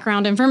for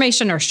background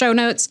information or show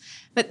notes,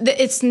 but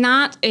it's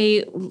not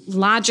a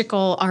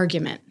logical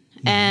argument.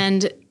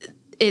 And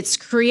it's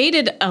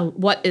created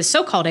what is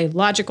so-called a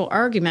logical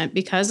argument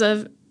because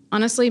of,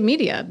 honestly,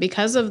 media,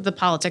 because of the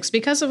politics,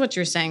 because of what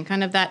you're saying,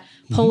 kind of that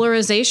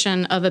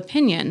polarization of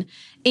opinion.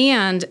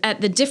 And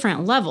at the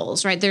different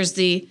levels, right? There's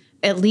the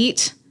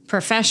elite,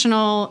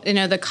 professional,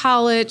 the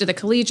college, the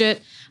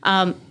collegiate.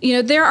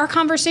 There are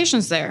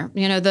conversations there.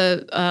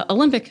 The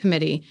Olympic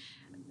Committee.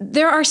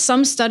 There are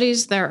some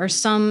studies, there are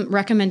some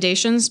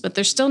recommendations, but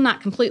they're still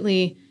not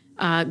completely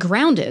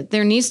grounded.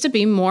 There needs to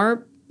be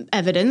more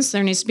evidence.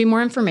 There needs to be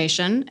more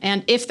information.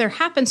 And if there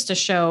happens to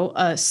show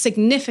a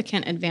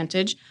significant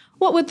advantage,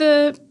 what would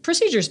the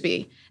procedures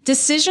be?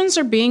 Decisions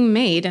are being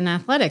made in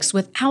athletics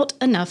without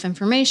enough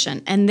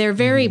information, and they're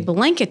very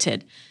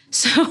blanketed.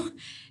 So,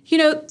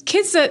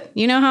 kids that,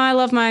 how I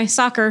love my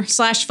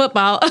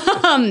soccer/football,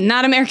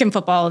 not American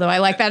football, although I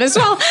like that as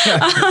well.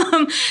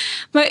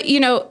 But,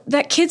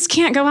 that kids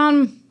can't go out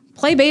and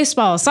play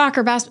baseball,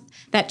 soccer, basketball,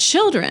 that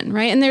children,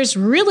 right? And there's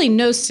really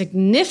no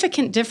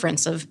significant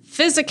difference of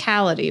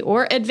physicality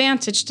or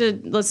advantage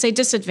to, let's say,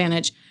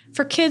 disadvantage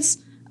for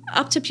kids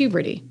up to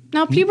puberty.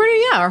 Now,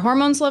 puberty, our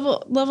hormones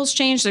levels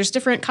change. There's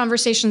different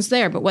conversations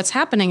there. But what's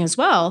happening as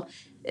well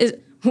is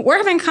we're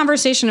having a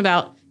conversation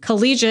about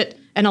collegiate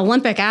and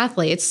Olympic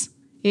athletes,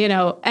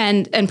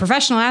 and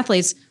professional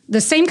athletes.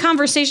 The same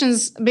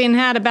conversations being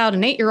had about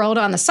an 8-year-old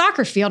on the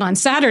soccer field on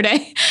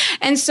Saturday.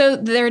 And so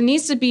there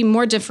needs to be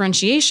more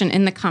differentiation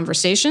in the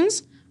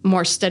conversations,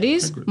 more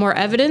studies, more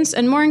evidence,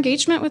 and more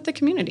engagement with the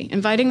community,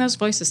 inviting those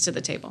voices to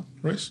the table.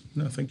 Royce,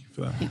 no, thank you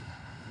for that. Yeah.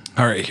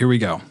 All right, here we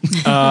go.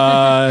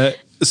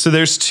 So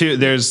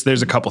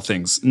there's a couple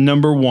things.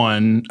 Number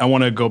one, I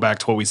want to go back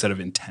to what we said of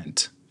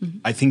intent.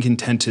 I think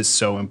intent is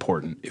so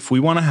important. If we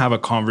want to have a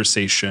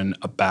conversation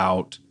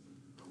about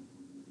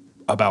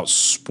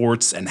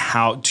sports and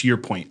how, to your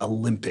point,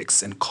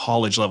 Olympics and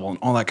college level and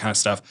all that kind of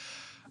stuff,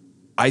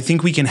 I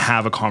think we can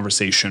have a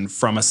conversation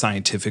from a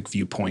scientific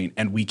viewpoint,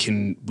 and we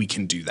can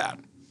do that.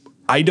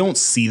 I don't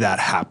see that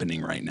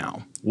happening right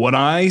now. What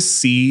I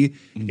see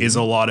is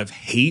a lot of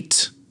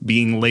hate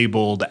being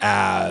labeled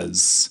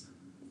as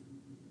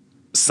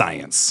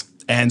science.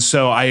 And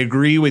so I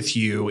agree with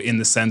you in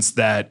the sense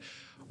that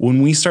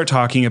when we start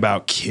talking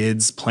about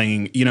kids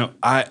playing,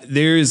 I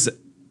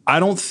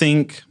don't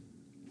think,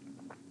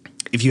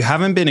 if you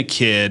haven't been a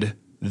kid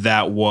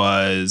that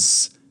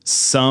was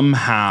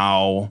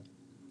somehow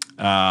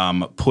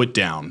put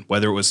down,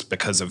 whether it was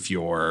because of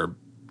your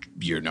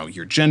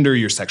gender,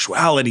 your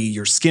sexuality,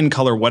 your skin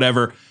color,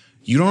 whatever,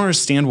 you don't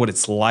understand what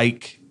it's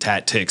like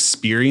to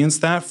experience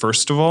that,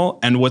 first of all.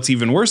 And what's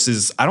even worse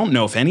is I don't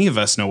know if any of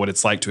us know what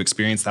it's like to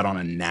experience that on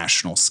a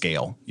national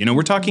scale.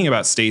 We're talking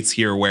about states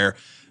here where,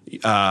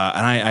 and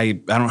I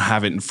don't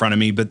have it in front of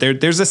me, but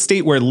there's a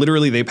state where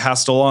literally they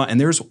passed a law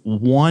and there's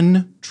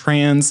one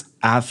trans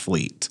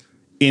athlete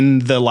in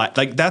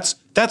the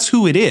that's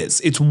who it is.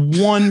 It's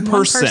one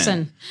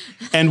person.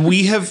 And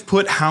we have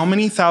put how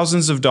many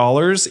thousands of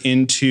dollars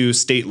into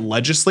state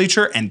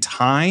legislature and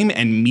time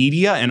and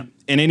media and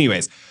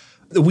anyways,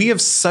 we have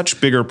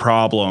such bigger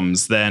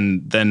problems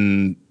than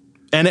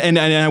and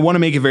I want to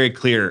make it very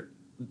clear.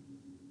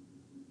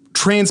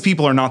 Trans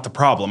people are not the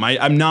problem.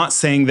 I'm not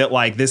saying that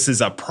this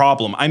is a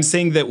problem. I'm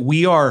saying that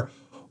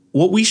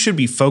what we should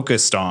be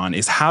focused on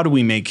is how do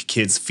we make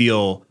kids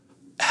feel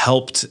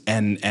helped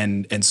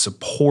and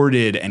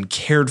supported and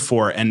cared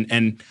for,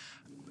 and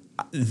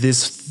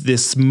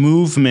this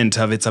movement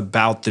of it's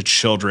about the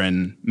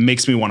children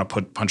makes me want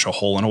to punch a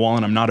hole in a wall.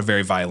 And I'm not a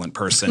very violent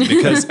person,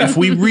 because if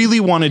we really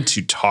wanted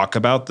to talk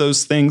about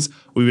those things,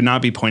 we would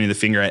not be pointing the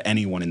finger at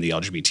anyone in the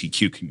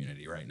LGBTQ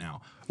community right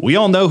now. We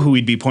all know who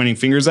we'd be pointing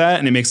fingers at,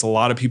 and it makes a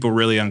lot of people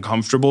really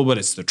uncomfortable, but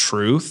it's the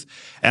truth.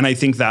 And I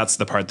think that's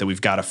the part that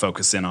we've got to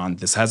focus in on.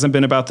 This hasn't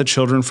been about the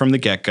children from the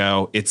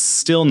get-go. It's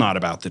still not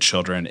about the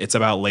children. It's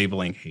about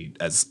labeling hate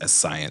as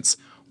science.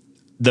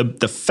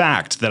 The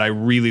fact that I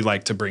really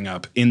like to bring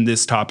up in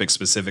this topic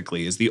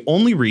specifically is the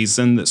only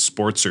reason that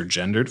sports are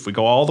gendered, if we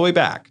go all the way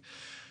back,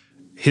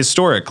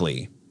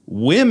 historically,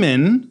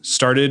 women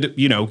started,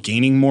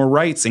 gaining more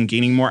rights and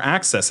gaining more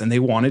access, and they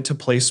wanted to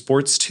play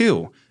sports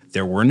too.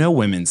 There were no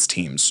women's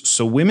teams.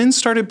 So women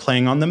started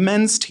playing on the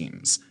men's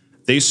teams.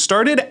 They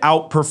started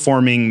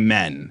outperforming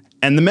men.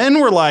 And the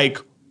men were like,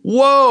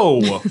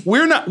 whoa,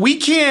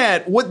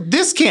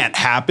 this can't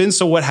happen.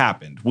 So what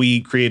happened?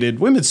 We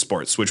created women's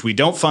sports, which we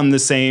don't fund the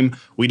same.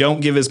 We don't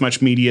give as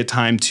much media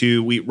time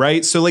to,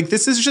 right? So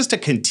this is just a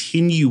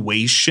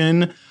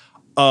continuation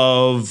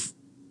of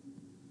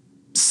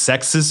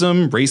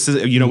sexism,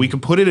 racism, we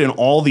can put it in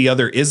all the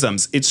other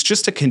isms. It's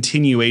just a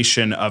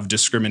continuation of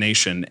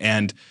discrimination.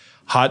 And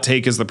hot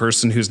take is the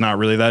person who's not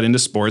really that into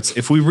sports.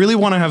 If we really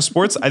want to have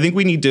sports, I think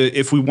we need to,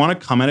 if we want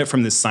to come at it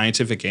from this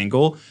scientific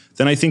angle,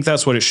 then I think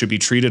that's what it should be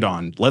treated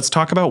on. Let's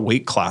talk about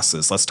weight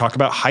classes. Let's talk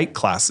about height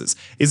classes.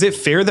 Is it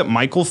fair that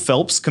Michael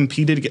Phelps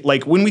competed?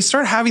 When we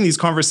start having these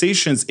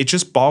conversations, it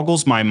just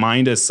boggles my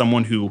mind as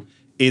someone who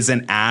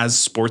isn't as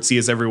sportsy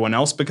as everyone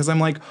else, because I'm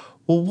like,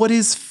 well, what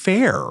is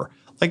fair?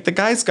 like the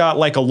guy's got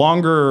like a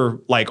longer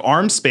like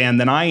arm span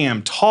than I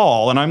am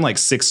tall, and I'm like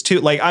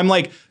 6'2". Like I'm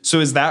like, so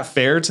is that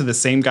fair to the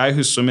same guy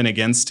who's swimming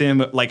against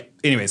him? Like,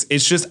 anyways,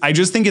 I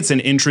just think it's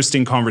an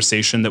interesting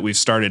conversation that we've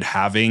started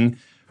having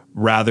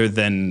rather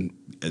than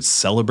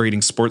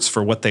celebrating sports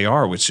for what they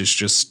are, which is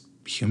just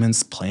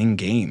humans playing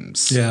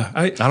games. Yeah.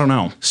 I don't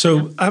know.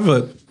 So I have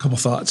a couple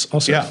thoughts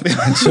also. Yeah.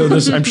 And so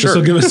I'm sure. this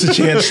will give us a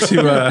chance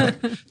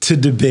to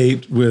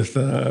debate with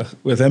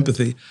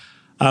empathy.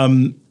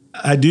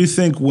 I do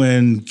think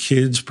when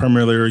kids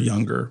primarily are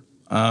younger,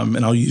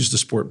 and I'll use the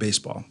sport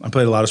baseball. I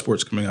played a lot of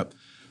sports coming up,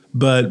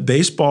 but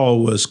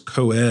baseball was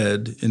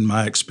co-ed in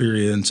my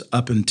experience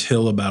up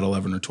until about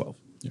 11 or 12,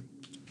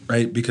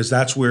 right? Because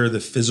that's where the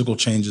physical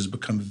changes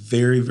become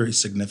very, very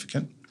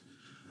significant.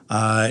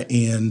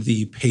 And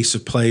the pace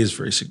of play is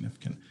very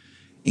significant.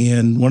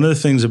 And one of the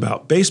things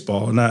about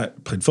baseball, and I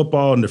played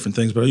football and different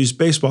things, but I use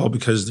baseball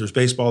because there's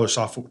baseball or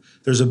softball.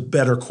 There's a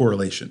better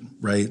correlation,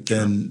 right,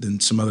 than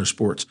some other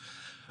sports.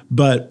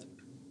 But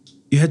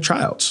you had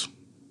tryouts.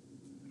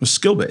 It was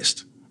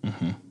skill-based.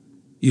 Mm-hmm.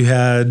 You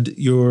had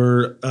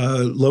your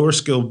lower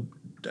skill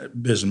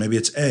division. Maybe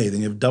it's A,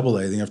 then you have AA,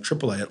 then you have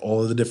AAA at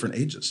all of the different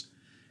ages.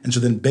 And so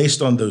then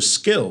based on those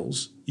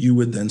skills, you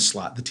would then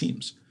slot the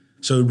teams.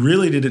 So it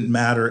really didn't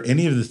matter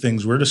any of the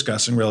things we're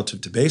discussing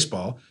relative to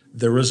baseball.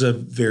 There was a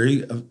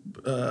very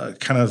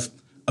kind of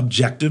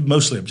objective,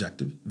 mostly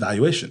objective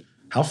evaluation.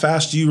 How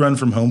fast do you run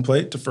from home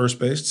plate to first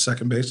base, to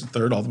second base, to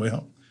third, all the way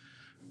home,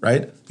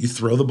 right? You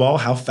throw the ball.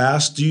 How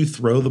fast do you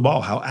throw the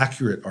ball? How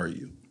accurate are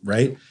you,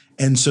 right?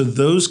 And so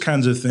those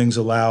kinds of things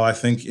allow, I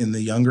think, in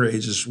the younger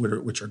ages,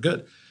 which are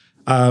good.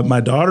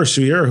 My daughter,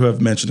 Sierra, who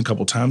I've mentioned a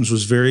couple times,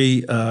 was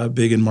very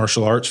big in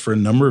martial arts for a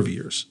number of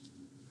years.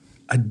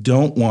 I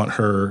don't want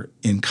her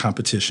in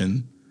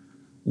competition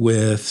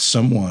with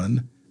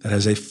someone that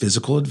has a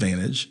physical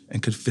advantage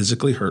and could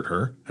physically hurt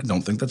her. I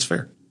don't think that's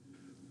fair.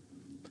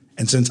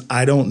 And since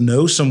I don't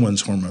know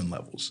someone's hormone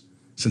levels,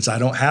 since I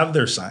don't have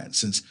their science,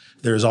 since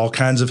there's all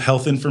kinds of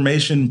health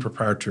information,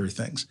 proprietary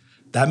things,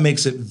 that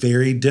makes it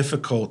very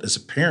difficult as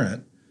a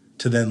parent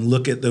to then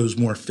look at those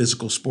more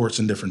physical sports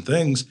and different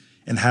things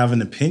and have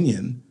an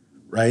opinion,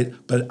 right?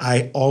 But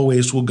I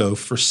always will go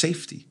for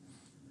safety.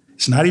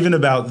 It's not even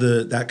about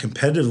that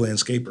competitive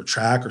landscape or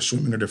track or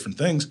swimming or different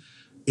things.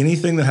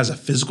 Anything that has a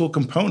physical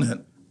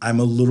component, I'm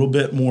a little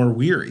bit more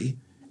weary,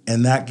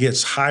 and that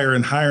gets higher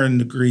and higher in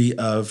degree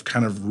of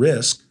kind of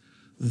risk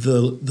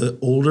the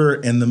older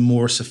and the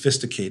more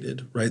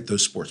sophisticated, right,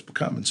 those sports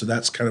become. And so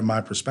that's kind of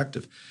my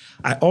perspective.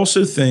 I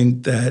also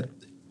think that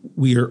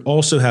we are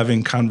also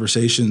having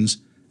conversations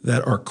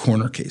that are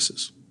corner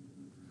cases.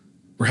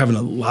 We're having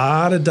a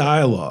lot of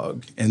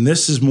dialogue, and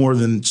this is more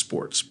than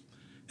sports.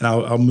 And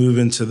I'll move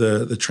into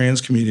the trans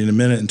community in a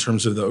minute in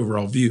terms of the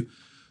overall view.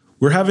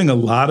 We're having a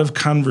lot of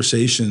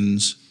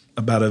conversations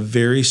about a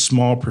very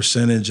small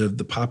percentage of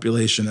the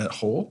population at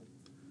whole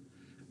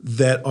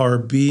that are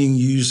being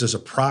used as a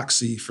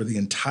proxy for the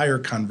entire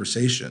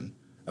conversation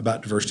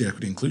about diversity,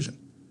 equity, inclusion.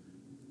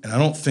 And I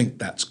don't think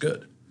that's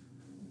good,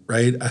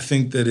 right? I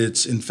think that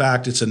it's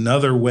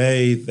another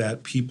way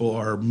that people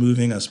are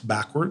moving us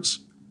backwards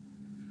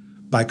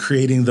by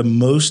creating the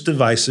most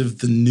divisive,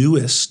 the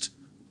newest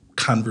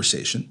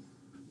conversation,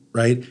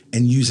 right?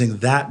 And using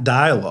that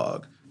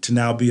dialogue to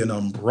now be an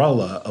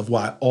umbrella of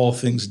why all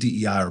things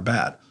DEI are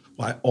bad,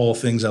 why all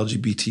things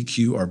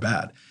LGBTQ are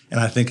bad. And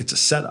I think it's a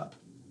setup.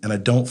 And I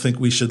don't think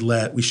we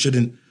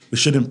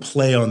shouldn't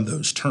play on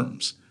those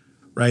terms,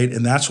 right?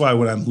 And that's why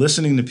when I'm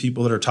listening to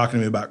people that are talking to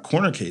me about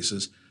corner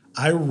cases,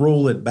 I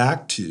roll it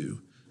back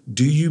to,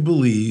 do you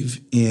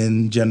believe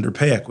in gender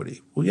pay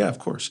equity? Well, yeah, of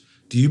course.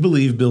 Do you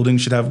believe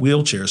buildings should have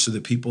wheelchairs so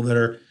that people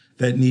that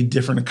need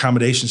different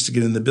accommodations to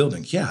get in the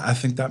building? Yeah, I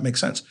think that makes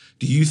sense.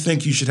 Do you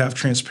think you should have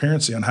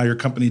transparency on how your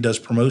company does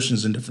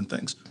promotions and different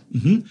things?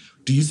 Mm-hmm.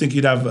 Do you think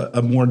you'd have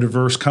a more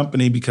diverse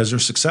company because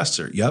there's success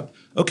there? Yep.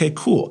 Okay,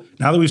 cool.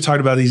 Now that we've talked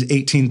about these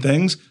 18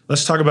 things,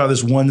 let's talk about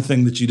this one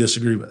thing that you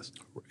disagree with.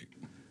 Right.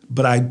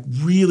 But I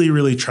really,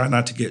 really try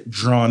not to get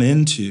drawn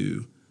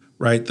into,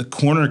 right, the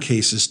corner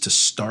cases to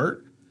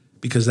start,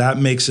 because that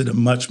makes it a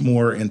much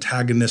more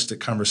antagonistic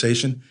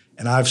conversation.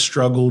 And I've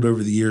struggled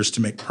over the years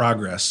to make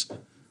progress,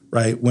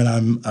 right, when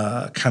I'm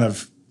kind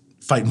of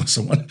fighting with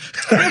someone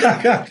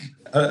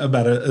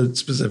about a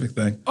specific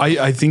thing.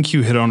 I think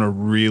you hit on a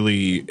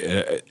really,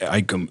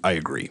 I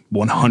agree,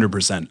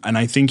 100%. And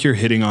I think you're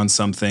hitting on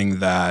something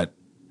that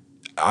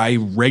I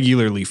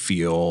regularly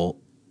feel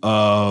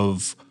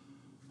of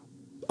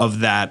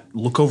that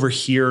look over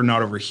here,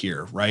 not over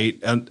here, right?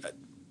 And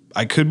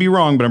I could be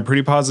wrong, but I'm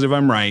pretty positive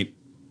I'm right.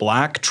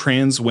 Black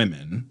trans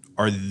women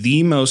are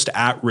the most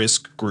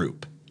at-risk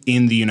group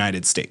in the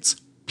United States,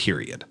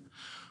 period.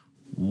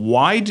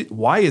 Why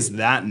is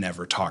that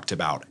never talked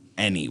about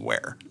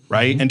anywhere,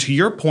 right? Mm-hmm. And to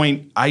your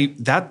point,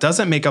 that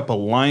doesn't make up a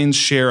lion's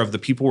share of the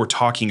people we're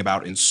talking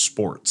about in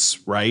sports,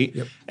 right?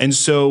 Yep. And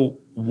so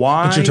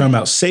why? But you're talking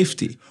about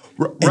safety.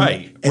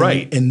 Right.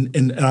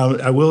 And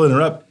I will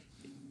interrupt.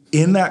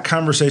 In that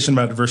conversation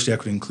about diversity,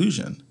 equity,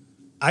 inclusion,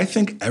 I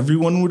think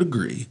everyone would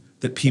agree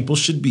that people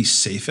should be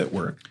safe at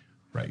work,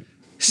 Right.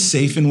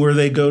 safe in where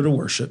they go to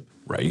worship,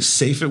 Right.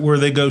 safe at where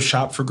they go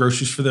shop for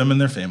groceries for them and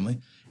their family.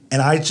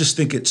 And I just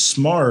think it's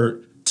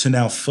smart to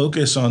now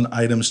focus on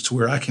items to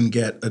where I can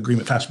get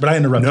agreement faster. But I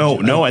interrupted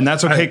you. No, and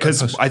that's okay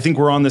because I think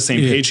we're on the same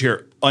page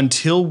here.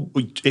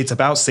 It's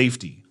about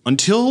safety.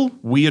 Until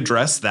we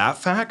address that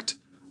fact,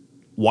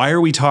 why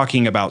are we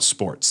talking about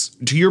sports?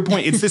 To your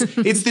point,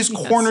 it's this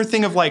corner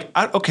thing of like,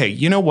 okay,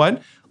 you know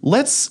what?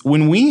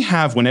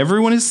 When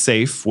everyone is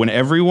safe, when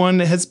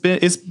everyone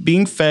is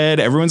being fed,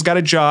 everyone's got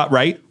a job,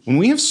 right? When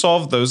we have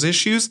solved those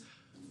issues,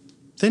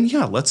 then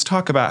yeah, let's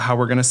talk about how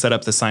we're going to set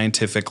up the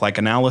scientific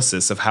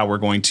analysis of how we're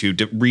going to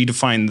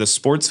redefine the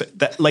sports.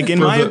 That, in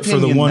my opinion, for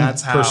the one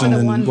that's person how.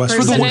 in West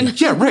person Virginia.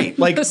 Yeah,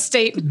 right. the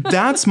state.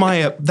 That's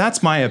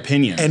my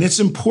opinion. And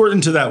it's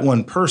important to that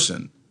one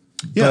person.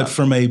 Yeah. But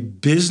from a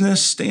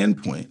business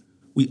standpoint,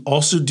 we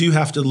also do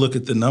have to look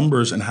at the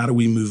numbers and how do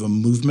we move a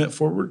movement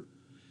forward.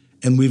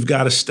 And we've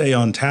got to stay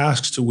on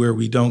task to where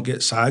we don't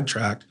get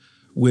sidetracked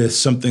with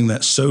something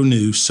that's so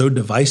new, so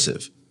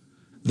divisive,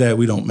 that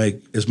we don't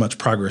make as much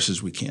progress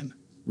as we can,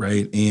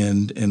 right?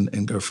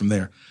 And go from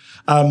there.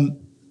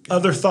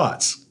 Other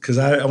thoughts? Because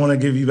I want to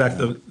give you back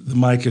the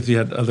mic if you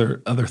had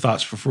other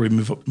thoughts before we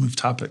move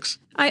topics.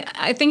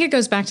 I think it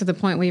goes back to the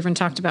point we even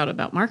talked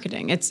about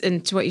marketing.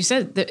 And to what you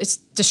said, it's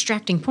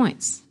distracting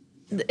points.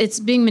 It's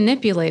being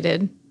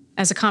manipulated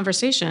as a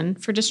conversation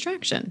for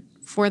distraction,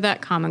 for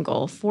that common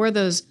goal, for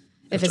those,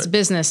 if it's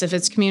business, if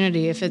it's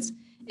community,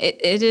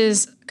 it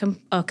is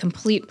a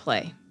complete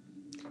play.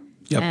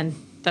 Yep.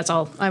 And that's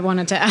all I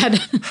wanted to add.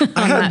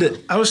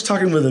 I was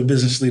talking with a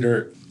business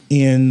leader,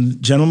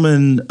 and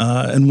gentlemen,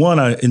 and one,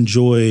 I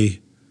enjoy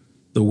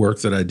the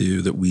work that I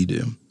do, that we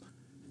do.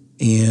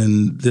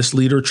 And this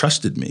leader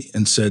trusted me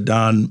and said,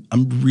 Don,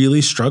 I'm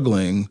really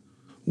struggling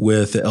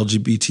with the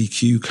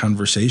LGBTQ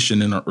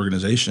conversation in our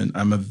organization.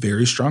 I'm a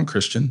very strong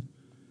Christian.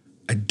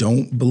 I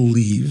don't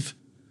believe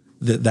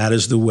that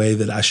is the way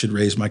that I should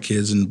raise my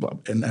kids and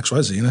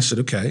XYZ. And I said,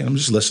 okay, and I'm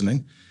just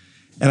listening.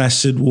 And I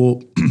said,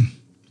 well,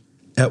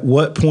 at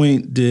what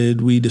point did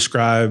we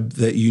describe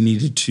that you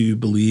needed to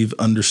believe,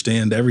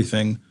 understand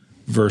everything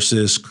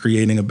versus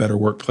creating a better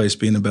workplace,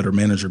 being a better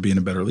manager, being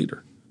a better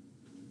leader?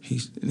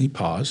 He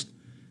paused.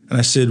 And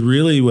I said,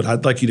 really, what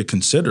I'd like you to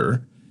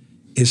consider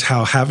is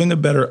how having a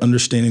better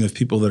understanding of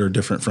people that are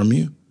different from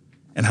you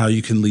and how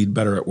you can lead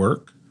better at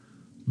work.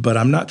 But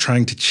I'm not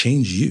trying to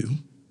change you.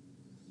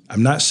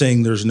 I'm not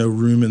saying there's no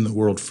room in the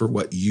world for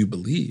what you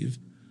believe.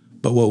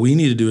 But what we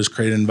need to do is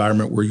create an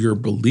environment where your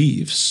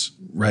beliefs,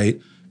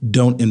 right,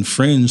 don't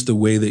infringe the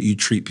way that you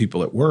treat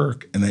people at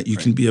work, and that you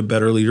can be a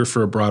better leader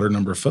for a broader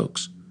number of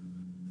folks.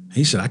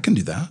 He said, I can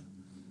do that.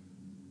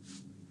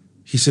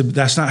 He said, but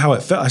that's not how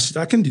it felt. I said,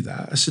 I can do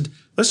that. I said,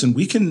 listen,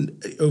 we can,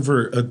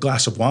 over a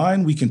glass of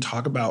wine, we can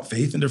talk about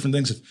faith and different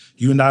things. If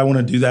you and I want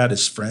to do that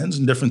as friends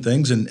and different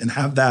things and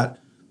have that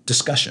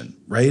discussion,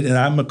 right? And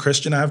I'm a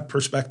Christian, I have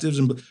perspectives,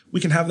 and we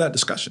can have that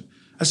discussion.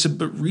 I said,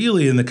 but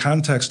really in the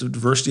context of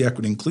diversity,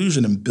 equity,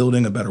 inclusion, and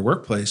building a better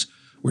workplace,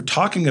 we're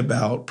talking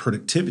about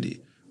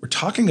productivity. We're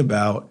talking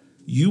about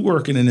you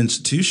work in an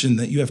institution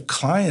that you have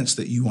clients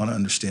that you want to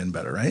understand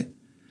better, right?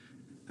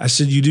 I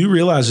said, you do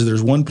realize that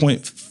there's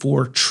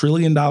 $1.4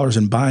 trillion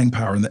in buying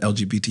power in the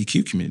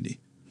LGBTQ community.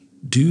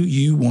 Do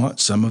you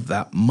want some of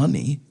that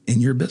money in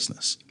your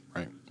business?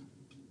 Right.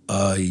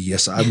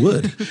 Yes, I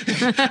would.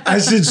 I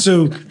said,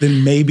 so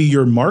then maybe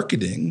your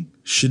marketing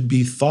should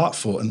be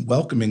thoughtful and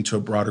welcoming to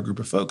a broader group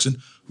of folks. And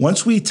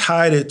once we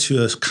tied it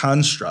to a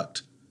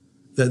construct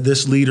that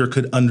this leader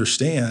could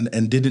understand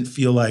and didn't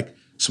feel like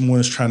someone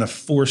was trying to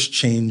force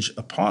change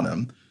upon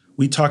him,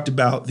 we talked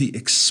about the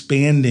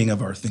expanding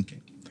of our thinking.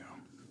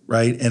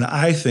 Right. And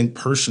I think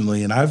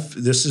personally, and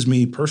this is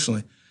me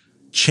personally,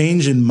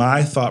 change in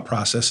my thought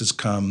process has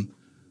come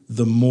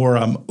the more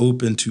I'm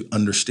open to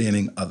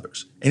understanding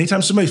others.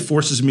 Anytime somebody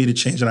forces me to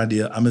change an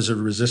idea, I'm as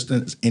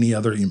resistant as any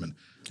other human.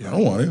 Yeah. I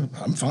don't want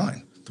to. I'm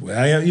fine. The way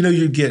I am,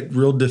 you get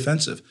real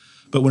defensive.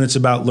 But when it's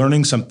about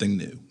learning something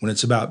new, when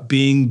it's about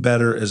being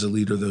better as a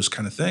leader, those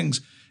kind of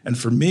things. And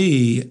for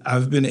me,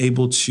 I've been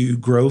able to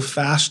grow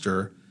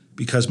faster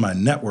because my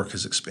network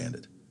has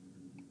expanded.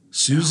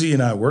 Susie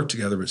and I work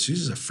together, but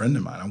Susie's a friend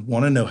of mine. I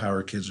want to know how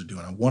her kids are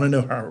doing. I want to know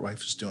how her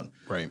wife is doing.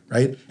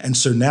 Right. And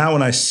so now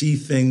when I see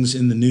things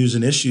in the news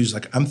and issues,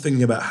 like I'm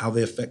thinking about how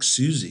they affect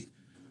Susie,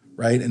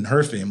 right, and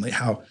her family,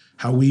 how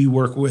we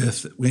work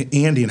with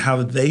Andy and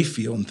how they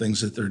feel and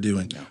things that they're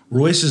doing. Yeah.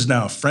 Royce is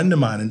now a friend of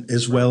mine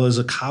as well as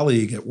a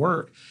colleague at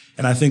work.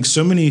 And I think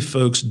so many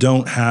folks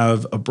don't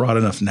have a broad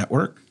enough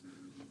network.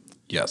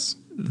 Yes.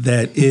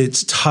 That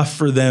it's tough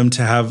for them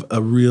to have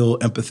a real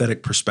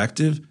empathetic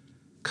perspective,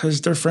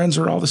 because their friends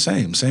are all the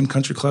same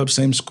country club,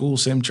 same school,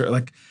 same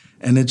church,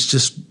 and it's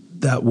just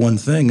that one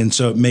thing. And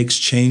so it makes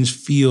change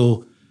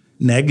feel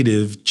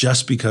negative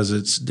just because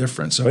it's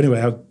different. So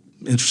anyway, I'm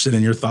interested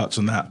in your thoughts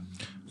on that.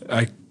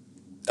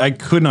 I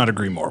could not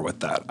agree more with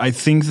that. I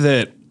think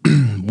that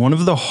one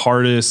of the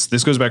hardest,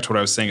 this goes back to what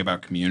I was saying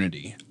about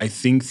community. I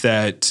think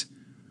that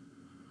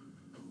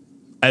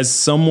as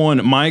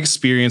someone, my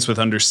experience with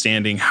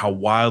understanding how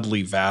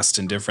wildly vast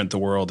and different the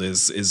world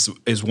is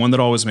one that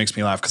always makes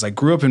me laugh, because I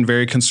grew up in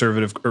very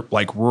conservative,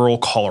 like rural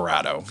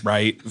Colorado,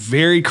 right?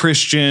 Very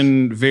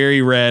Christian,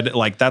 very red.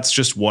 Like that's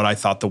just what I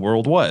thought the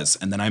world was.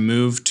 And then I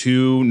moved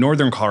to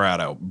northern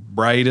Colorado,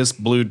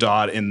 brightest blue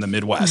dot in the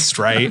Midwest,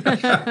 right?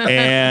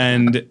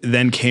 And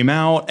then came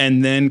out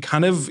and then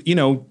kind of,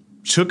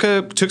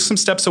 took some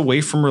steps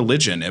away from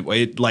religion.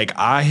 Like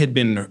I had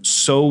been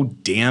so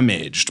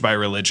damaged by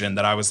religion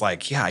that I was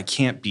like, yeah, I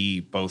can't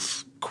be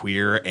both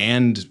queer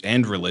and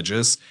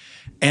religious.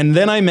 And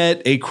then I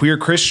met a queer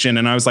Christian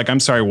and I was like, I'm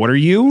sorry, what are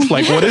you?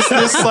 Like, what is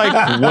this?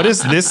 Like, what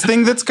is this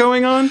thing that's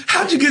going on?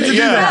 How'd you get to do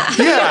that?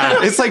 Yeah.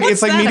 It's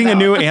like meeting a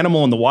new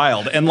animal in the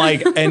wild. And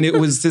it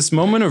was this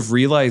moment of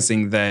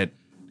realizing that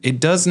it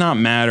does not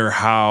matter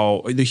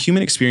how the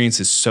human experience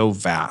is so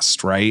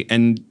vast, right?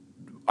 And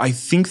I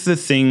think the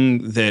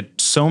thing that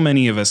so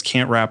many of us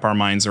can't wrap our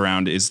minds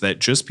around is that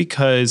just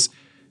because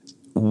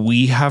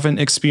we haven't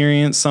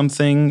experienced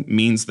something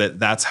means that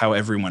that's how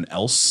everyone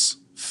else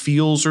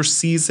feels or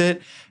sees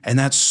it. And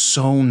that's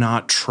so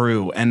not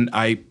true. And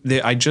I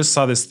just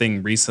saw this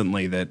thing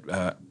recently that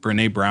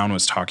Brene Brown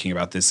was talking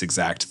about, this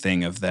exact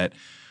thing of that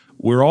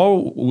we're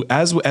all,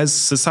 as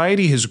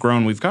society has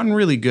grown, we've gotten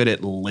really good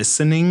at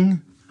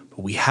listening, but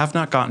we have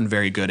not gotten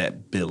very good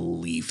at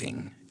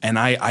believing. And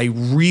I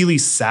really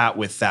sat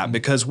with that,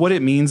 because what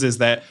it means is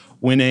that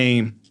when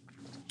a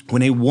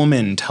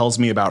woman tells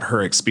me about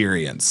her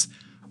experience,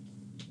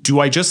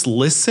 do I just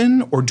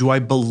listen or do I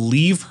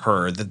believe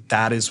her that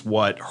that is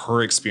what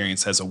her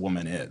experience as a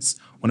woman is?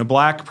 When a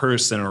Black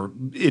person or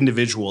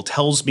individual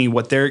tells me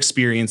what their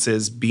experience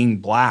is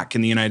being Black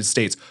in the United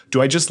States, do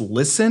I just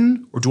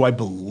listen or do I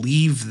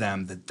believe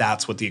them that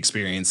that's what the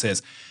experience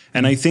is?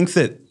 And I think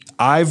that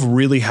I've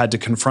really had to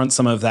confront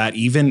some of that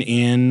even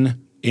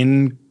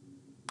in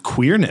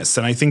queerness.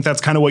 And I think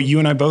that's kind of what you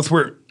and I both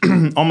were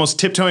almost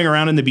tiptoeing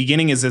around in the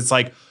beginning, is it's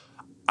like,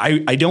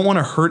 I don't want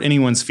to hurt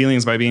anyone's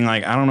feelings by being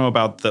like, I don't know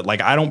about that.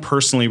 Like, I don't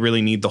personally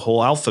really need the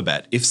whole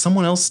alphabet. If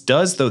someone else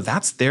does, though,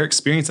 that's their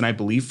experience. And I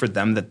believe for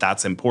them that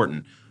that's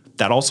important.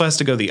 That also has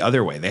to go the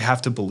other way. They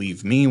have to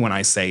believe me when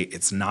I say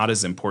it's not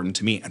as important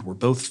to me. And we're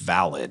both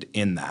valid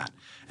in that.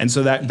 And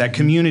so that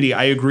community,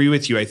 I agree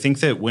with you. I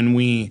think that when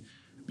we,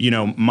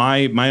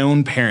 my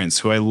own parents,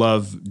 who I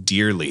love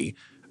dearly,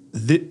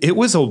 it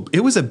was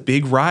a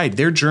big ride.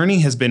 Their journey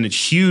has been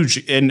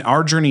huge, and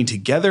our journey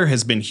together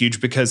has been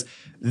huge, because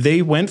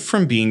they went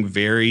from being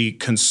very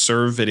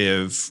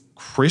conservative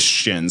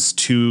Christians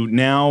to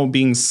now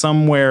being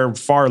somewhere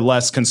far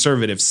less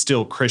conservative,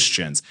 still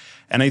Christians.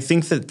 And I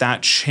think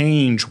that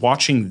change,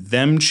 watching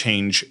them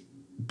change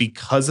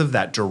because of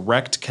that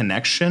direct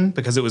connection,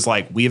 because it was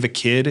like, we have a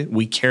kid,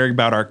 we care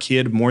about our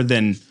kid more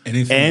than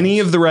any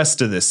of the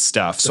rest of this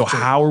stuff. So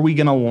how are we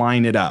going to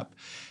line it up?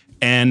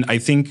 And I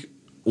think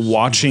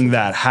watching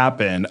that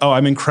happen,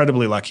 I'm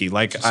incredibly lucky.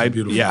 Like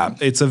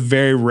it's a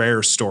very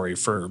rare story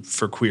for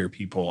queer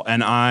people.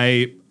 And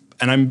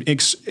I'm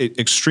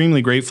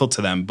extremely grateful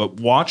to them, but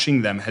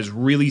watching them has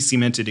really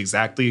cemented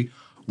exactly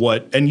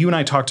what, and you and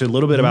I talked a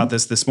little bit about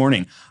this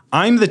morning.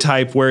 I'm the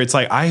type where it's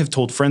like, I have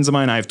told friends of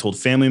mine, I have told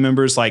family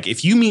members, like,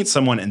 if you meet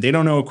someone and they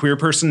don't know a queer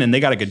person and they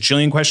got a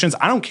gajillion questions,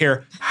 I don't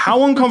care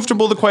how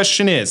uncomfortable the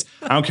question is.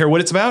 I don't care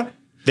what it's about.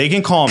 They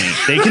can call me.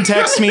 They can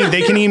text me.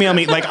 They can email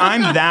me. Like,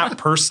 I'm that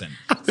person.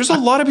 There's a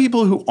lot of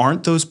people who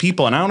aren't those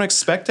people, and I don't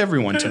expect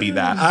everyone to be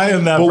that. I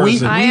am that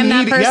person. I am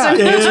that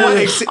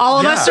person. All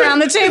of us around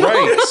the table.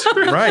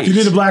 Right. If you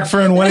need a Black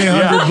friend,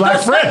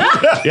 1-800-BLACK friend.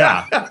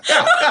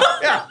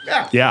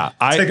 Yeah.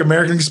 Take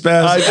American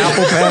Express,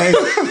 Apple Pay.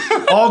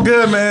 All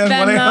good, man.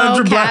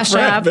 1-800-BLACK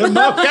friend.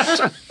 Venmo,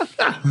 Cash App.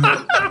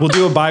 We'll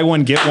do a buy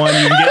one, get one.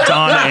 You can get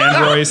Don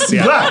and Royce.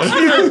 Yeah.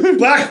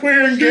 Black,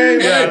 queer, and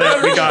gay.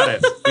 Yeah, we got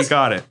it.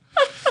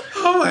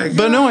 Oh my God.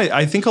 But no,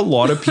 I think a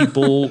lot of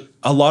people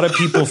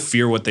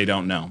fear what they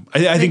don't know.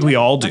 I think we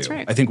all do. That's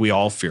right. I think we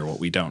all fear what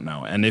we don't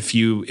know. And if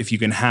you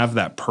can have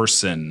that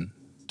person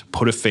to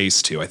put a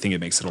face to, I think it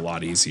makes it a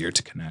lot easier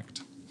to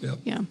connect. Yep.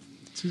 Yeah.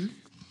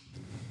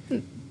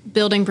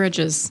 Building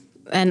bridges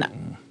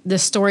and the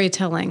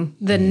storytelling,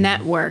 the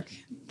network,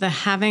 the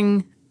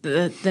having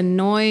the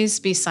noise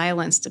be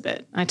silenced a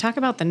bit. I talk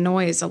about the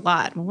noise a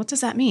lot. Well, what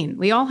does that mean?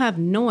 We all have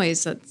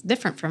noise that's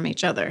different from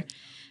each other.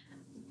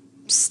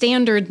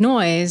 Standard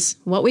noise,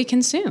 what we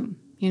consume.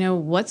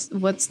 What's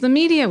the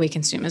media we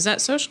consume? Is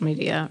that social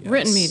media,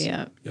 written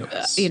media,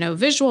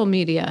 visual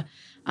media?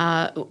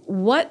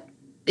 What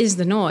is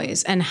the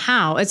noise and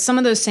how? It's some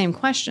of those same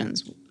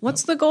questions.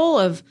 What's the goal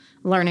of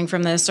learning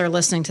from this or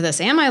listening to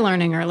this? Am I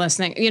learning or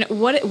listening?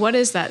 What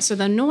is that? So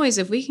the noise,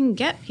 if we can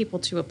get people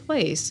to a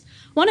place,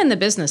 one in the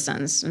business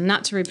sense, and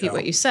not to repeat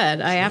what you said,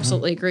 I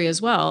absolutely agree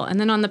as well. And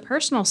then on the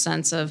personal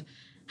sense of,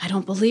 I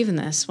don't believe in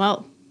this.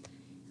 Well,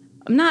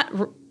 I'm not,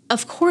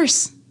 of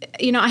course,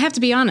 I have to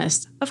be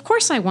honest. Of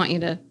course I want you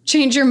to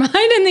change your mind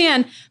in the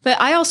end, but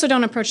I also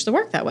don't approach the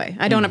work that way.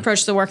 I don't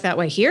approach the work that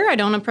way here. I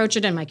don't approach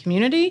it in my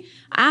community.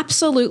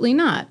 Absolutely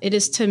not. It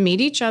is to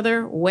meet each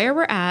other where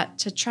we're at,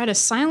 to try to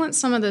silence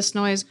some of this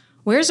noise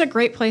Where's a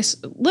great place?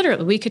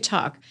 Literally, we could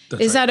talk.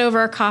 Is that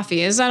over a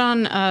coffee? Is that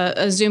on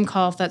a Zoom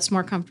call if that's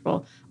more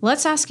comfortable?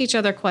 Let's ask each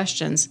other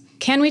questions.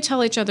 Can we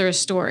tell each other a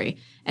story?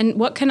 And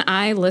what can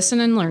I listen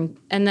and learn?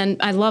 And then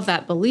I love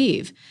that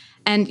believe.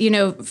 And,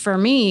 for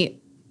me,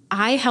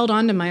 I held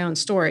on to my own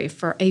story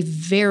for a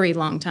very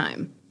long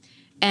time.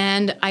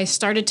 And I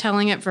started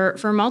telling it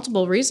for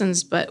multiple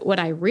reasons. But what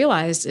I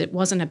realized, it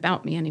wasn't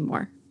about me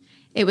anymore.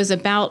 It was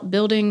about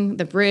building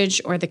the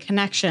bridge or the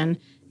connection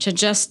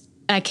to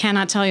I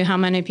cannot tell you how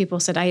many people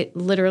said, I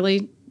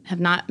literally have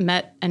not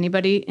met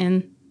anybody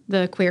in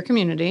the queer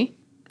community.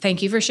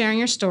 Thank you for sharing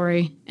your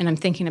story. And I'm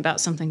thinking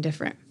about something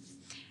different.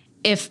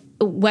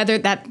 Whether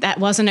that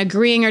wasn't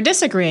agreeing or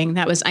disagreeing,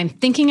 that was I'm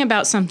thinking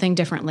about something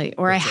differently,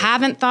 or I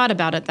haven't thought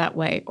about it that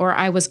way, or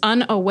I was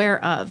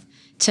unaware of.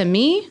 To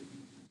me,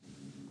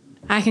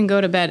 I can go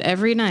to bed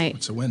every night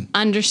it's a win.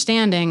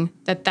 Understanding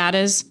that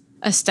is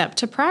a step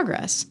to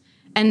progress.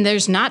 And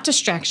there's not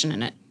distraction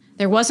in it.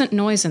 There wasn't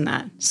noise in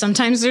that.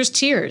 Sometimes there's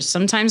tears.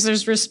 Sometimes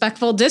there's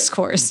respectful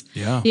discourse.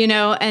 Yeah.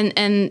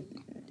 And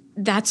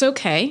that's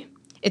okay.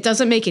 It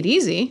doesn't make it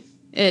easy.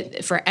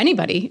 For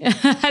anybody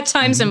at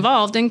times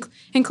involved,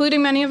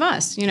 including many of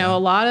us, a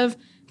lot of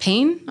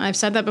pain. I've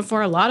said that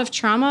before, a lot of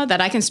trauma that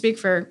I can speak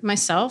for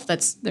myself.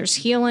 There's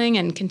healing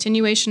and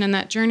continuation in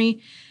that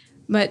journey.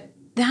 But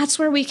that's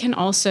where we can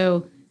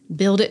also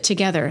build it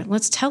together.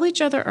 Let's tell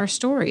each other our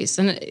stories.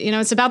 And,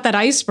 it's about that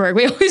iceberg.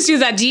 We always use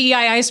that DEI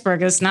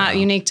iceberg. It's not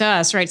unique to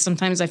us, right?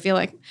 Sometimes I feel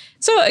like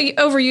so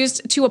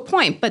overused to a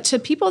point, but to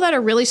people that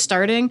are really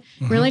starting,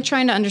 really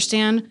trying to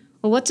understand,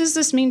 well, what does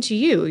this mean to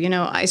you?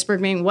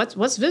 Iceberg meaning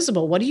what's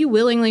visible? What do you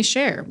willingly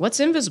share? What's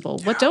invisible?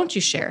 What don't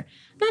you share?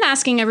 I'm not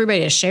asking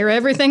everybody to share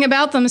everything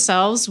about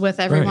themselves with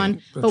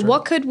everyone, but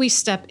what could we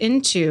step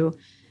into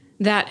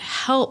that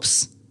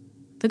helps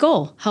the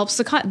goal,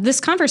 helps this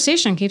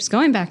conversation keeps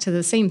going back to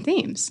the same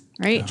themes,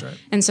 right? That's right.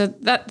 And so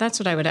that's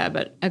what I would add,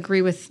 but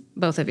agree with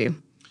both of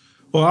you.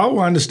 Well, I'll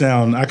wind us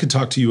down. I could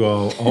talk to you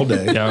all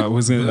day. Yeah, I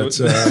was going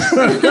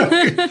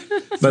to.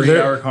 But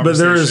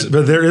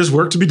there is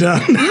work to be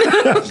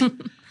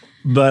done.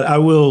 But I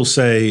will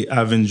say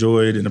I've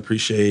enjoyed and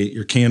appreciate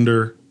your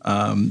candor,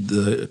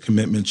 the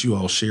commitments you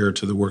all share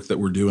to the work that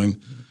we're doing,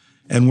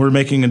 and we're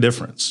making a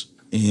difference.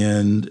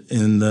 And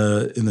in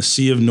the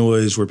sea of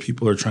noise where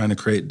people are trying to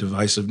create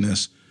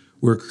divisiveness,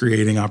 we're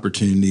creating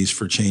opportunities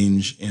for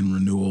change and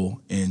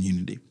renewal and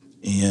unity.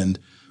 And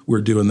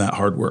we're doing that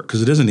hard work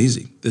because it isn't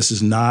easy. This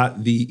is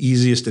not the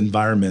easiest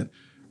environment,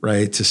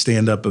 right, to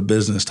stand up a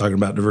business talking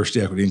about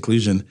diversity, equity,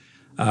 inclusion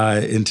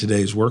in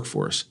today's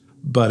workforce.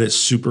 But it's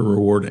super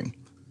rewarding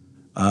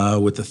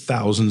with the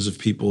thousands of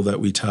people that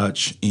we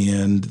touch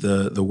and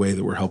the way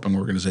that we're helping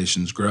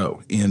organizations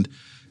grow. And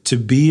to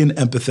be an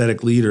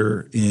empathetic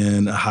leader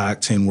in a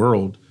high-octane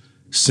world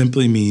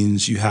simply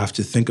means you have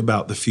to think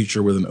about the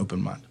future with an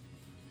open mind.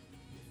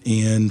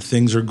 And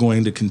things are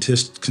going to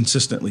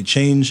consistently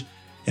change.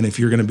 And if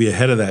you're going to be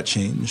ahead of that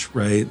change,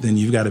 right, then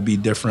you've got to be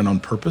different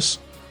on purpose.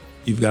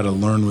 You've got to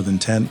learn with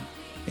intent,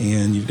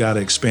 and you've got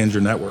to expand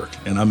your network.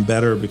 And I'm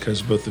better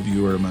because both of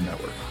you are in my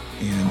network.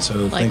 And so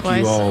Likewise.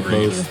 Thank you all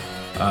both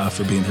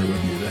for being here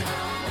with me today.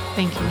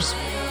 Thank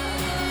you.